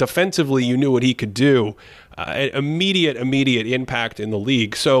 and then defensively you knew what he could do. Immediate impact in the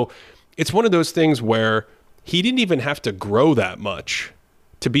league. So it's one of those things where he didn't even have to grow that much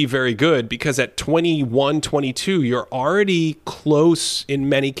to be very good, because at 21, 22, you're already close in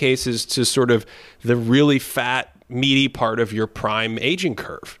many cases to sort of the really fat, meaty part of your prime aging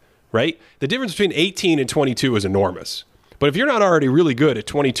curve, right? The difference between 18 and 22 is enormous. But if you're not already really good at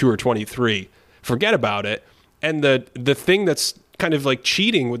 22 or 23, forget about it. And the thing that's kind of like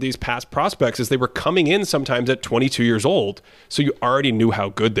cheating with these past prospects is they were coming in sometimes at 22 years old, so you already knew how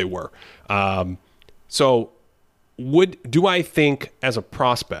good they were. Do I think as a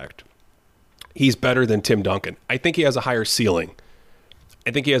prospect he's better than Tim Duncan? I think he has a higher ceiling.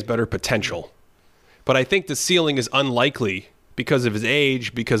 I think he has better potential. But I think the ceiling is unlikely because of his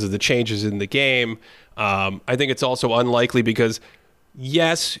age, because of the changes in the game. I think it's also unlikely because,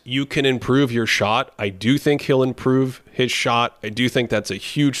 yes, you can improve your shot. I do think he'll improve his shot. I do think that's a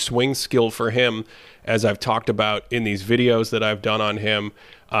huge swing skill for him, as I've talked about in these videos that I've done on him.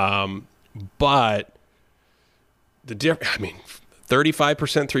 But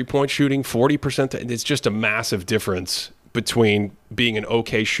 35% three-point shooting, 40%, it's just a massive difference between being an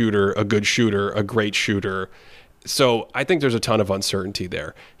okay shooter, a good shooter, a great shooter. So I think there's a ton of uncertainty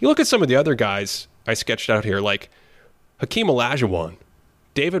there. You look at some of the other guys I sketched out here, like Hakeem Olajuwon,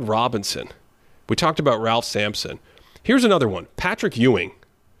 David Robinson. We talked about Ralph Sampson. Here's another one, Patrick Ewing.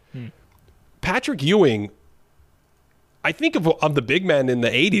 Patrick Ewing, I think of the big men in the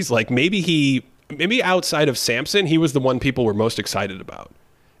 80s, like maybe outside of Sampson, he was the one people were most excited about.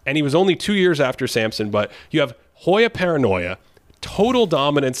 And he was only 2 years after Sampson, but you have Hoya Paranoia, total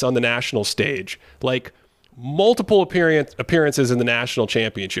dominance on the national stage, like multiple appearances in the national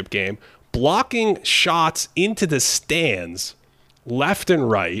championship game, blocking shots into the stands left and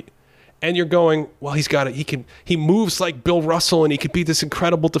right. And you're going, well, he moves like Bill Russell, and he could be this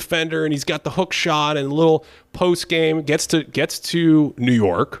incredible defender, and he's got the hook shot and a little post game, gets to New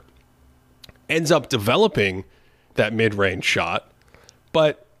York, ends up developing that mid-range shot.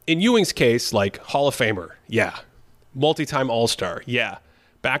 But in Ewing's case, like Hall of Famer, yeah. Multi-time All-Star, yeah.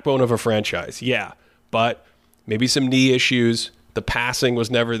 Backbone of a franchise, yeah. But maybe some knee issues. The passing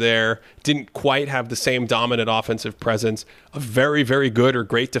was never there. Didn't quite have the same dominant offensive presence. A very, very good or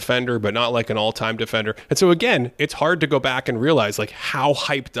great defender, but not like an all-time defender. And so again, it's hard to go back and realize like how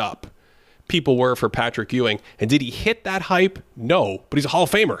hyped up people were for Patrick Ewing. And did he hit that hype? No, but he's a Hall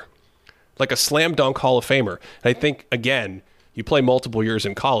of Famer. Like a slam dunk Hall of Famer. And I think, again, you play multiple years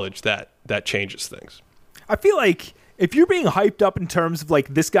in college, that changes things. I feel like if you're being hyped up in terms of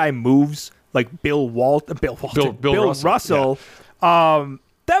like this guy moves like Bill Russell, yeah.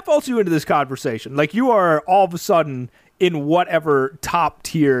 that vaults you into this conversation. Like, you are all of a sudden in whatever top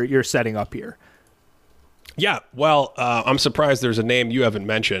tier you're setting up here. Yeah, well, I'm surprised there's a name you haven't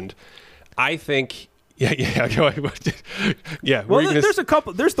mentioned. I think, yeah. Well, there's a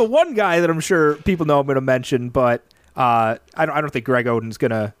couple. There's the one guy that I'm sure people know I'm going to mention, but I don't think Greg Oden's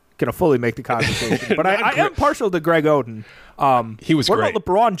gonna fully make the conversation. But I am partial to Greg Oden. He was great. What about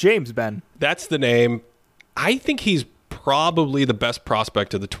LeBron James, Ben? That's the name. I think he's probably the best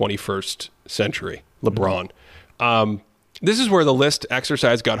prospect of the 21st century, LeBron. Mm-hmm. This is where the list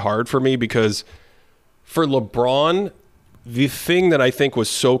exercise got hard for me, because for LeBron, the thing that I think was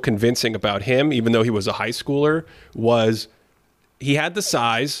so convincing about him, even though he was a high schooler, was he had the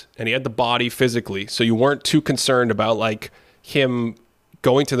size and he had the body physically. So you weren't too concerned about like him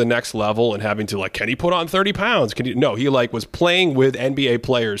going to the next level and having to like, can he put on 30 pounds? No, he like was playing with NBA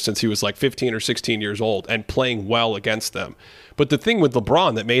players since he was like 15 or 16 years old and playing well against them. But the thing with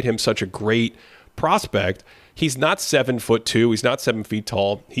LeBron that made him such a great prospect, he's not 7'2", he's not 7 feet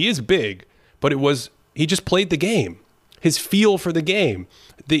tall. He is big, but he just played the game. His feel for the game.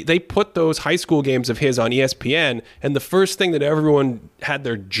 They put those high school games of his on ESPN, and the first thing that everyone had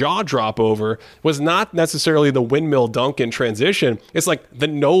their jaw drop over was not necessarily the windmill dunk in transition. It's like the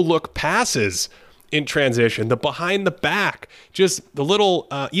no-look passes in transition, the behind the back, just the little,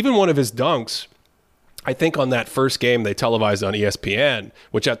 even one of his dunks, I think on that first game they televised on ESPN,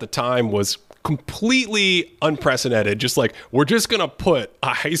 which at the time was completely unprecedented. Just like, we're just going to put a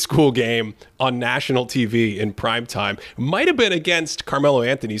high school game on national TV in prime time. Might have been against Carmelo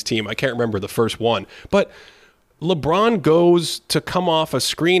Anthony's team. I can't remember the first one. But LeBron goes to come off a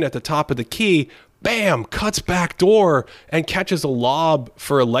screen at the top of the key, bam, cuts back door and catches a lob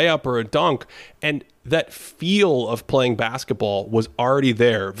for a layup or a dunk. And that feel of playing basketball was already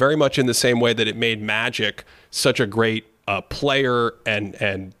there, very much in the same way that it made Magic such a great player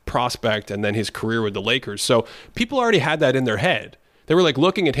and prospect, and then his career with the Lakers. So people already had that in their head. They were like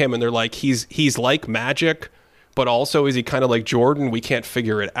looking at him and they're like, he's like Magic, but also is he kind of like Jordan? We can't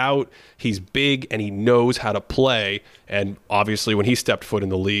figure it out. He's big and he knows how to play. And obviously when he stepped foot in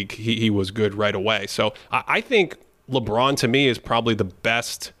the league, he was good right away. So I think LeBron to me is probably the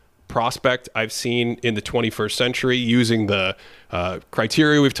best prospect I've seen in the 21st century, using the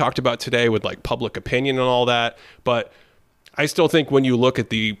criteria we've talked about today with like public opinion and all that. But I still think when you look at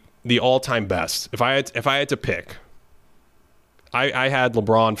the all-time best, if I had to pick, I had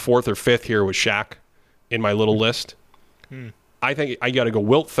LeBron 4th or 5th here with Shaq in my little list. I think I got to go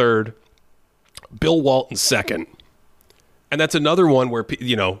Wilt 3rd, Bill Walton 2nd. And that's another one where,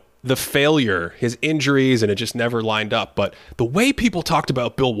 you know, the failure, his injuries, and it just never lined up. But the way people talked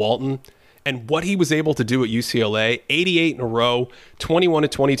about Bill Walton and what he was able to do at UCLA, 88 in a row,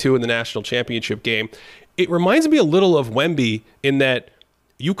 21-22 in the national championship game, it reminds me a little of Wemby in that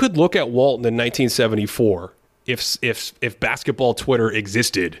you could look at Walton in 1974, if basketball Twitter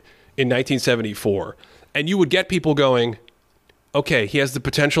existed in 1974, and you would get people going, okay, he has the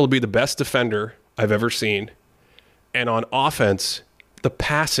potential to be the best defender I've ever seen. And on offense, the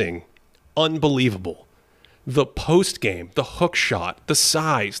passing, unbelievable. The post game, the hook shot, the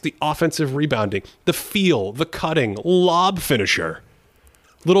size, the offensive rebounding, the feel, the cutting, lob finisher.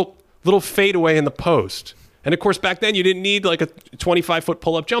 Little fadeaway in the post. And of course, back then you didn't need like a 25-foot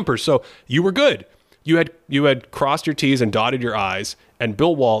pull-up jumper, so you were good. You had crossed your T's and dotted your I's, and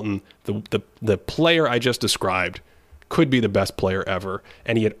Bill Walton, the player I just described, could be the best player ever.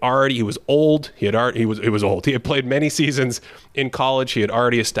 And he was old. He was old. He had played many seasons in college. He had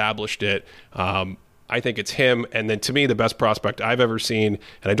already established it. I think it's him. And then to me, the best prospect I've ever seen,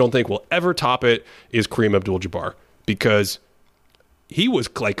 and I don't think we'll ever top it, is Kareem Abdul-Jabbar, because he was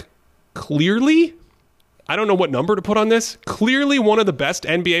like clearly, I don't know what number to put on this, clearly one of the best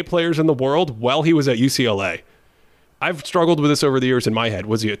NBA players in the world while he was at UCLA. I've struggled with this over the years in my head.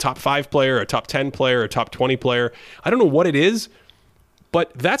 Was he a top 5 player, a top 10 player, a top 20 player? I don't know what it is,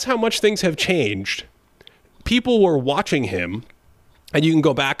 but that's how much things have changed. People were watching him, and you can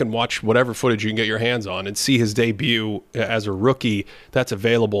go back and watch whatever footage you can get your hands on and see his debut as a rookie that's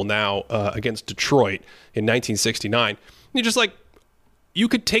available now against Detroit in 1969. You're just like, you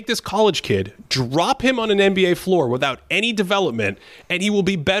could take this college kid, drop him on an NBA floor without any development, and he will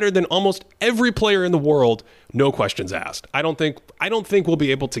be better than almost every player in the world, no questions asked. I don't think we'll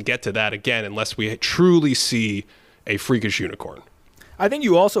be able to get to that again unless we truly see a freakish unicorn. I think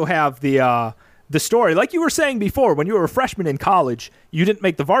you also have the story, like you were saying before, when you were a freshman in college, you didn't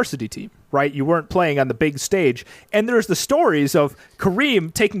make the varsity team. right? You weren't playing on the big stage. And there's the stories of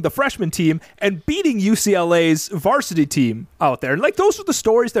Kareem taking the freshman team and beating UCLA's varsity team out there. And like those are the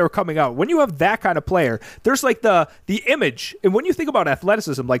stories that were coming out. When you have that kind of player, there's like the image. And when you think about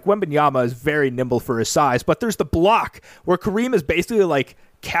athleticism, like Wembanyama is very nimble for his size, but there's the block where Kareem is basically like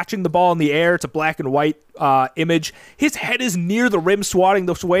catching the ball in the air. It's a black and white image. His head is near the rim swatting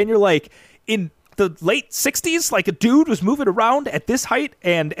this way, and you're like, in the late 60s, like a dude was moving around at this height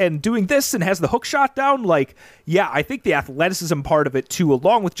and doing this and has the hook shot down. Like, yeah, I think the athleticism part of it too,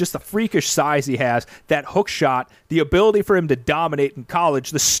 along with just the freakish size he has, that hook shot, the ability for him to dominate in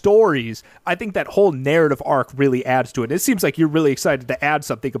college, the stories, I think that whole narrative arc really adds to it. It seems like you're really excited to add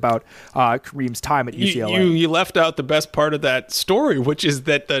something about Kareem's time at UCLA. You left out the best part of that story, which is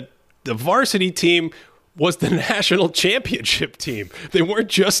that the varsity team was the national championship team. They weren't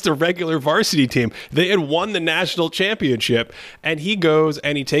just a regular varsity team. They had won the national championship, and he goes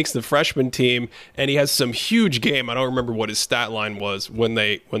and he takes the freshman team, and he has some huge game. I don't remember what his stat line was when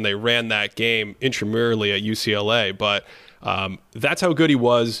they ran that game intramurally at UCLA, but that's how good he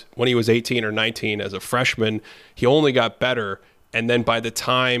was when he was 18 or 19 as a freshman. He only got better, and then by the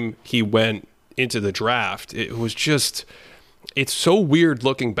time he went into the draft, it was just, it's so weird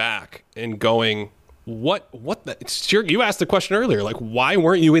looking back and going, you asked the question earlier, like, why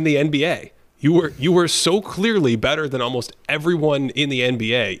weren't you in the NBA? You were so clearly better than almost everyone in the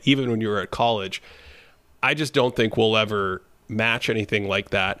NBA, even when you were at college. I just don't think we'll ever match anything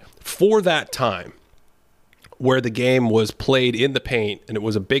like that for that time where the game was played in the paint and it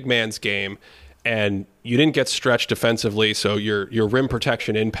was a big man's game and you didn't get stretched defensively, so your rim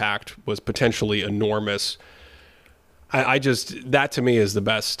protection impact was potentially enormous. I just, that to me is the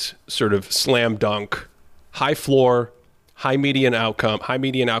best sort of slam dunk, high floor, high median outcome,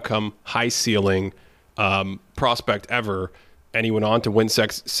 high ceiling prospect ever. And he went on to win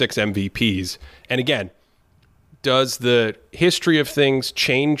six MVPs. And again, does the history of things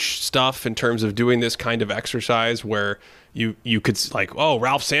change stuff in terms of doing this kind of exercise where you could like, oh,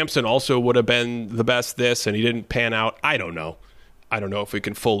 Ralph Sampson also would have been the best this and he didn't pan out? I don't know if we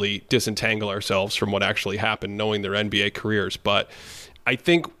can fully disentangle ourselves from what actually happened knowing their NBA careers. But I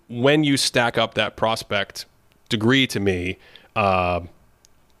think when you stack up that prospect degree to me,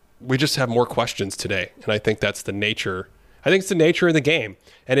 we just have more questions today. And I think that's the nature. I think it's the nature of the game.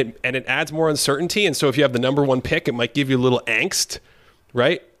 And it adds more uncertainty. And so if you have the number one pick, it might give you a little angst,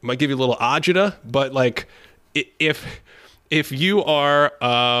 right? It might give you a little agita. But like if you are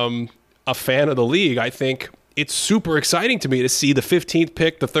a fan of the league, I think it's super exciting to me to see the 15th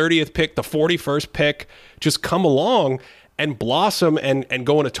pick, the 30th pick, the 41st pick just come along and blossom and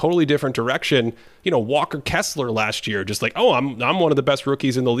go in a totally different direction. You know, Walker Kessler last year, just like, oh, I'm one of the best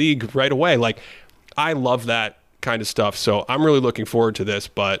rookies in the league right away. Like, I love that kind of stuff. So I'm really looking forward to this.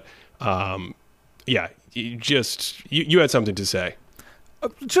 But yeah, you had something to say.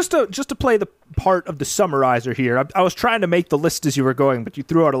 Just to play the part of the summarizer here, I was trying to make the list as you were going, but you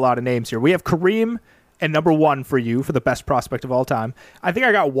threw out a lot of names here. We have Kareem and number one for you for the best prospect of all time. I think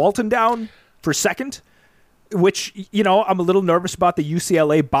I got Walton down for second, which, you know, I'm a little nervous about the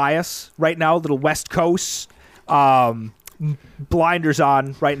UCLA bias right now, a little West Coast blinders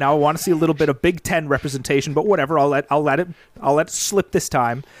on right now. I want to see a little bit of Big Ten representation, but whatever. I'll let it slip this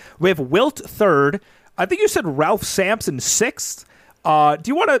time. We have Wilt third. I think you said Ralph Sampson sixth. Do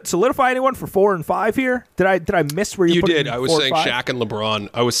you want to solidify anyone for 4 and 5 here? Did I miss where you put did? I was saying Shaq and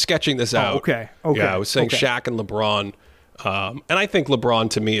LeBron. I was sketching this out. Okay. Yeah, I was saying Shaq and LeBron. And I think LeBron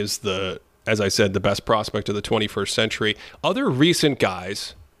to me is as I said, the best prospect of the 21st century. Other recent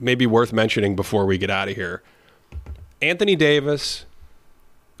guys maybe worth mentioning before we get out of here. Anthony Davis,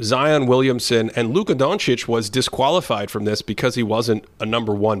 Zion Williamson, and Luka Doncic was disqualified from this because he wasn't a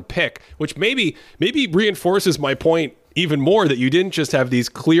number one pick, which maybe reinforces my point even more that you didn't just have these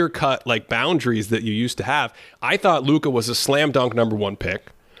clear-cut like boundaries that you used to have. I thought Luka was a slam dunk number one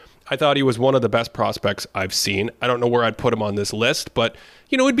pick. I thought he was one of the best prospects I've seen. I don't know where I'd put him on this list, but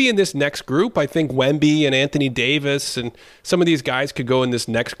you know, it'd be in this next group. I think Wemby and Anthony Davis and some of these guys could go in this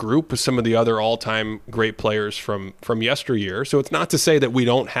next group with some of the other all-time great players from yesteryear. So it's not to say that we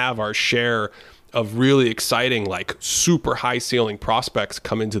don't have our share of really exciting, like super high ceiling prospects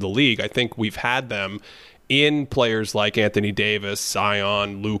come into the league. I think we've had them in players like Anthony Davis,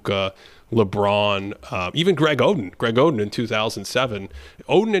 Zion, Luka, LeBron, even Greg Oden. Greg Oden in 2007.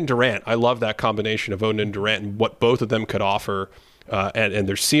 Oden and Durant. I love that combination of Oden and Durant and what both of them could offer and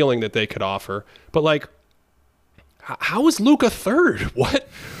their ceiling that they could offer. But like, how is Luka third? What?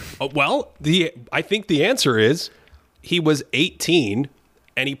 Well, I think the answer is he was 18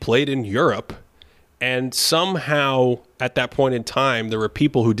 and he played in Europe. And somehow, at that point in time, there were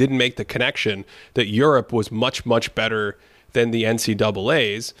people who didn't make the connection that Europe was much, much better than the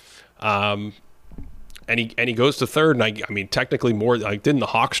NCAAs. And he goes to third, and I mean, technically more, like, didn't the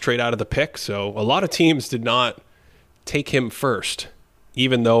Hawks trade out of the pick? So a lot of teams did not take him first,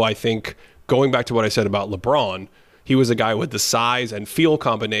 even though I think, going back to what I said about LeBron, he was a guy with the size and feel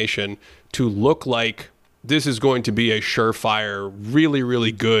combination to look like this is going to be a surefire, really,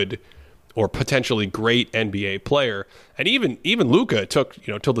 really good or potentially great NBA player. And even Luka took,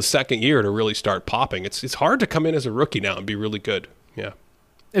 till the second year to really start popping. It's hard to come in as a rookie now and be really good. Yeah.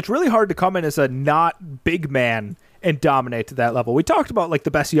 It's really hard to come in as a not big man and dominate to that level. We talked about like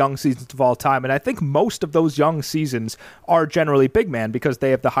the best young seasons of all time, and I think most of those young seasons are generally big man because they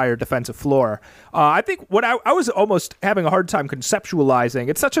have the higher defensive floor. I think what I was almost having a hard time conceptualizing,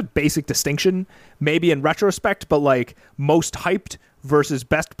 it's such a basic distinction, maybe in retrospect, but like most hyped versus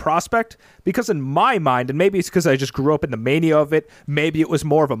best prospect, because in my mind, and maybe it's because I just grew up in the mania of it, maybe it was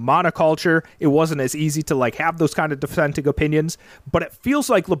more of a monoculture, it wasn't as easy to like have those kind of dissenting opinions, but it feels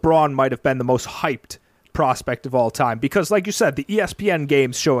like LeBron might have been the most hyped prospect of all time, because like you said, the ESPN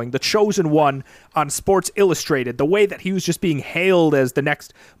games showing the chosen one on Sports Illustrated, the way that he was just being hailed as the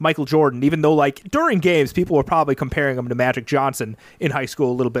next Michael Jordan, even though like during games people were probably comparing him to Magic Johnson in high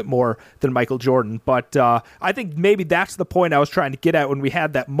school a little bit more than Michael Jordan. But I think maybe that's the point I was trying to get at when we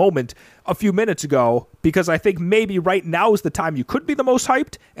had that moment a few minutes ago, because I think maybe right now is the time you could be the most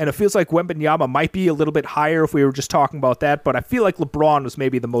hyped, and it feels like Wembanyama might be a little bit higher if we were just talking about that, but I feel like LeBron was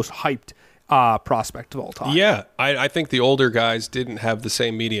maybe the most hyped prospect of all time. Yeah, I think the older guys didn't have the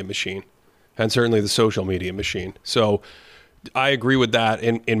same media machine, and certainly the social media machine. So I agree with that.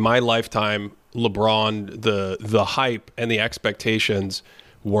 In my lifetime, LeBron, the hype and the expectations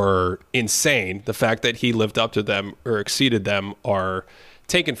were insane. The fact that he lived up to them or exceeded them are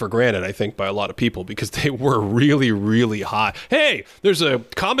taken for granted, I think, by a lot of people, because they were really, really high. Hey, there's a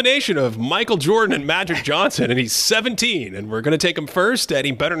combination of Michael Jordan and Magic Johnson, and he's 17, and we're going to take him first, and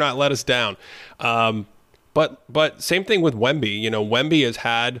he better not let us down. But same thing with Wemby. Wemby has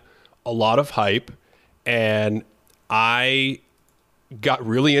had a lot of hype, and I got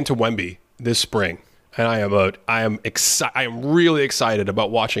really into Wemby this spring. And I am really excited about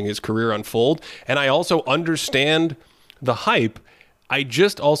watching his career unfold. And I also understand the hype. I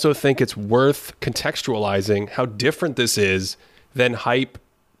just also think it's worth contextualizing how different this is than hype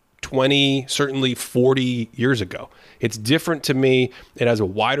 20, certainly 40 years ago. It's different to me. It has a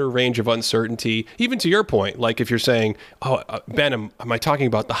wider range of uncertainty. Even to your point, like if you're saying, Ben, am I talking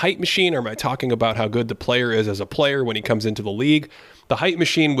about the hype machine, or am I talking about how good the player is as a player when he comes into the league? The hype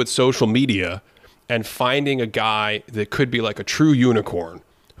machine with social media and finding a guy that could be like a true unicorn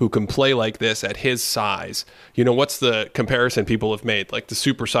who can play like this at his size. What's the comparison people have made? Like the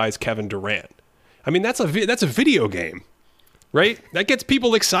supersized Kevin Durant. I mean, that's a video game, right? That gets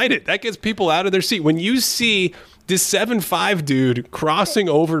people excited. That gets people out of their seat. When you see this 7'5" dude crossing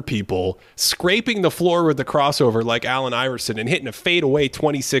over people, scraping the floor with the crossover like Allen Iverson and hitting a fadeaway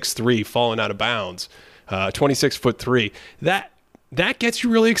 26-3, falling out of bounds, 26'3", that gets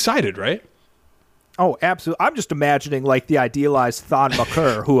you really excited, right? Oh, absolutely. I'm just imagining like the idealized Thon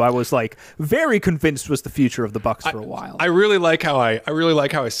Maker, who I was like very convinced was the future of the Bucks for a while. I really like how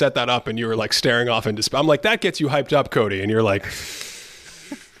I set that up, and you were like staring off into space. I'm like, that gets you hyped up, Cody, and you're like,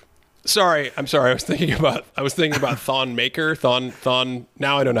 sorry. I'm sorry. I was thinking about Thon Maker. Thon.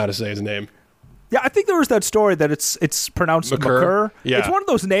 Now I don't know how to say his name. Yeah, I think there was that story that it's pronounced Maker. Yeah. It's one of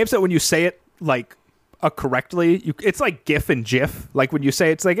those names that when you say it like correctly, it's like GIF and JIF. Like when you say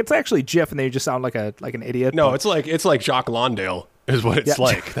it's actually JIF, and then you just sound like an idiot. No, it's like Jacques Landale is what it's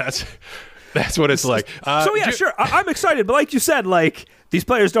like. That's what it's like. Sure. I'm excited, but like you said, like these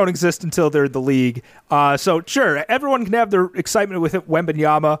players don't exist until they're in the league. So sure, everyone can have their excitement with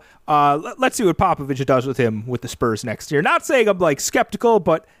Wembanyama. Let's see what Popovich does with him with the Spurs next year. Not saying I'm like skeptical,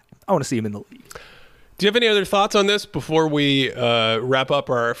 but I want to see him in the league. Do you have any other thoughts on this before we wrap up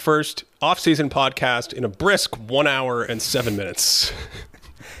our first off-season podcast in a brisk 1 hour and 7 minutes?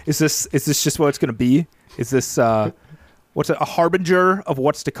 Is this just what it's going to be? Is this a harbinger of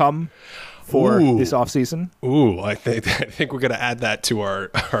what's to come for this off-season? Ooh, I think we're going to add that to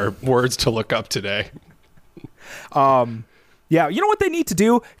our words to look up today. Yeah, you know what they need to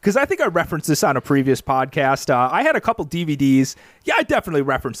do? Because I think I referenced this on a previous podcast. I had a couple DVDs. Yeah, I definitely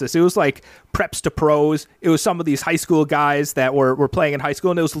referenced this. It was like Preps to Pros. It was some of these high school guys that were playing in high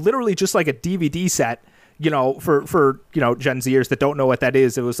school, and it was literally just like a DVD set for Gen Zers that don't know what that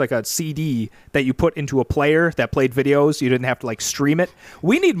is, it was like a CD that you put into a player that played videos. You didn't have to like stream it.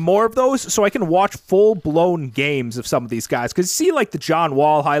 We need more of those so I can watch full-blown games of some of these guys. Because you see like the John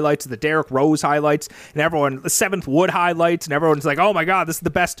Wall highlights, the Derrick Rose highlights, and the Seventh Wood highlights, and everyone's like, oh my God, this is the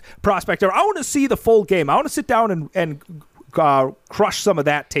best prospect ever. I want to see the full game. I want to sit down and crush some of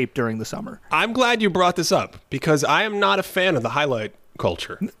that tape during the summer. I'm glad you brought this up because I am not a fan of the highlight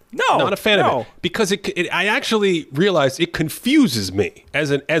culture. No, not a fan of it because I actually realized it confuses me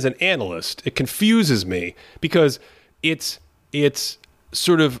as an analyst. It confuses me because it's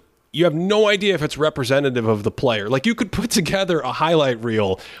sort of, you have no idea if it's representative of the player. Like, you could put together a highlight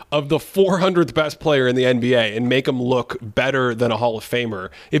reel of the 400th best player in the NBA and make him look better than a Hall of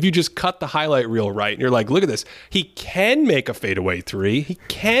Famer if you just cut the highlight reel right. And you're like, look at this. He can make a fadeaway three. He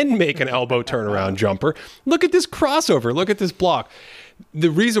can make an elbow turnaround jumper. Look at this crossover. Look at this block. The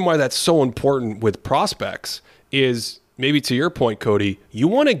reason why that's so important with prospects is, maybe to your point, Cody, you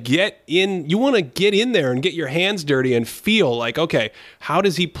want to get in there and get your hands dirty and feel like, okay, how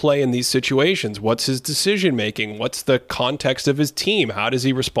does he play in these situations? What's his decision making? What's the context of his team? How does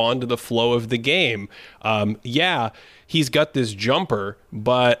he respond to the flow of the game? He's got this jumper,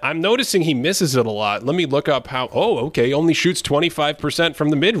 but I'm noticing he misses it a lot. Let me look up he only shoots 25% from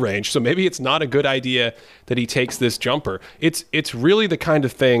the mid-range, so maybe it's not a good idea that he takes this jumper. It's really the kind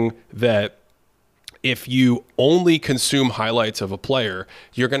of thing that, if you only consume highlights of a player,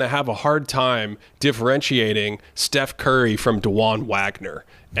 you're going to have a hard time differentiating Steph Curry from DeJuan Wagner.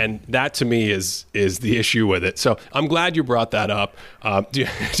 And that, to me, is the issue with it. So I'm glad you brought that up. Do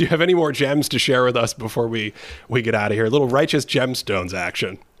you have any more gems to share with us before we get out of here? A little righteous gemstones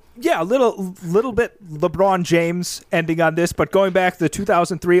action. Yeah, a little bit LeBron James ending on this, but going back to the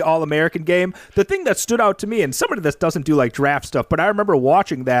 2003 All-American game, the thing that stood out to me, and somebody that doesn't do like draft stuff, but I remember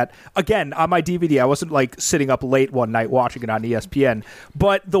watching that, again, on my DVD. I wasn't like sitting up late one night watching it on ESPN,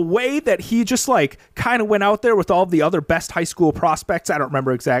 but the way that he just like kind of went out there with all the other best high school prospects, I don't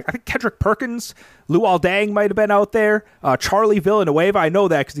remember exact. I think Kendrick Perkins, Luol Deng might have been out there, Charlie Villanueva, I know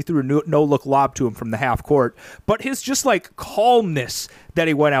that because he threw a no-look lob to him from the half court, but his just like calmness that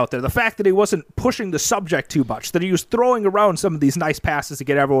he went out there, the fact that he wasn't pushing the subject too much, that he was throwing around some of these nice passes to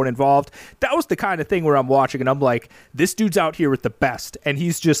get everyone involved, that was the kind of thing where I'm watching and I'm like, this dude's out here with the best, and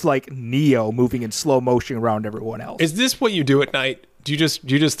he's just like Neo moving in slow motion around everyone else. Is this what you do at night? Do you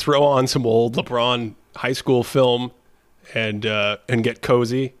just throw on some old LeBron high school film and get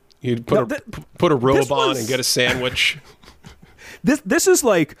cozy? You put a robe on and get a sandwich. This is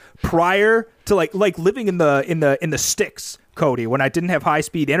like prior to like living in the sticks, Cody, when I didn't have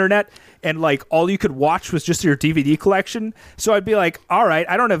high-speed internet and like all you could watch was just your DVD collection. So I'd be like, all right,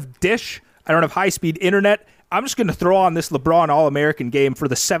 I don't have Dish, I don't have high-speed internet. I'm just going to throw on this LeBron All-American game for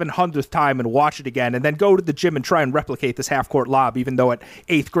the 700th time and watch it again, and then go to the gym and try and replicate this half-court lob, even though at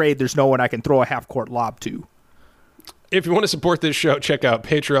 8th grade there's no one I can throw a half-court lob to. If you want to support this show, check out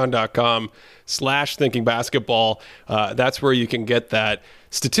patreon.com/thinkingbasketball. That's where you can get that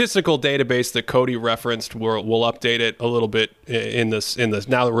statistical database that Cody referenced. We'll update it a little bit in this.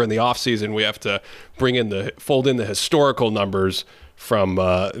 Now that we're in the off season, we have to fold in the historical numbers from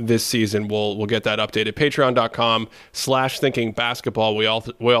this season. We'll get that updated.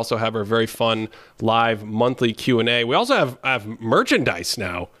 Patreon.com/thinkingbasketball. We also have our very fun live monthly Q&A. We also have merchandise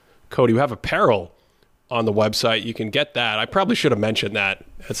now, Cody. We have apparel on the website. You can get that. I probably should have mentioned that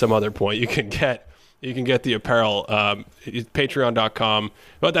at some other point. You can get the apparel. Patreon.com.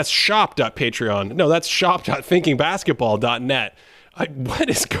 Well, that's shop.patreon. No, that's shop.thinkingbasketball.net. What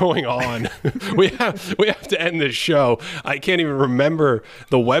is going on? we have to end this show. I can't even remember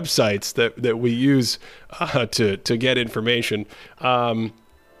the websites that we use to get information.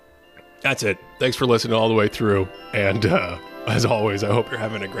 That's it. Thanks for listening all the way through. And as always, I hope you're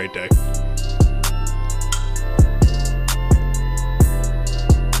having a great day.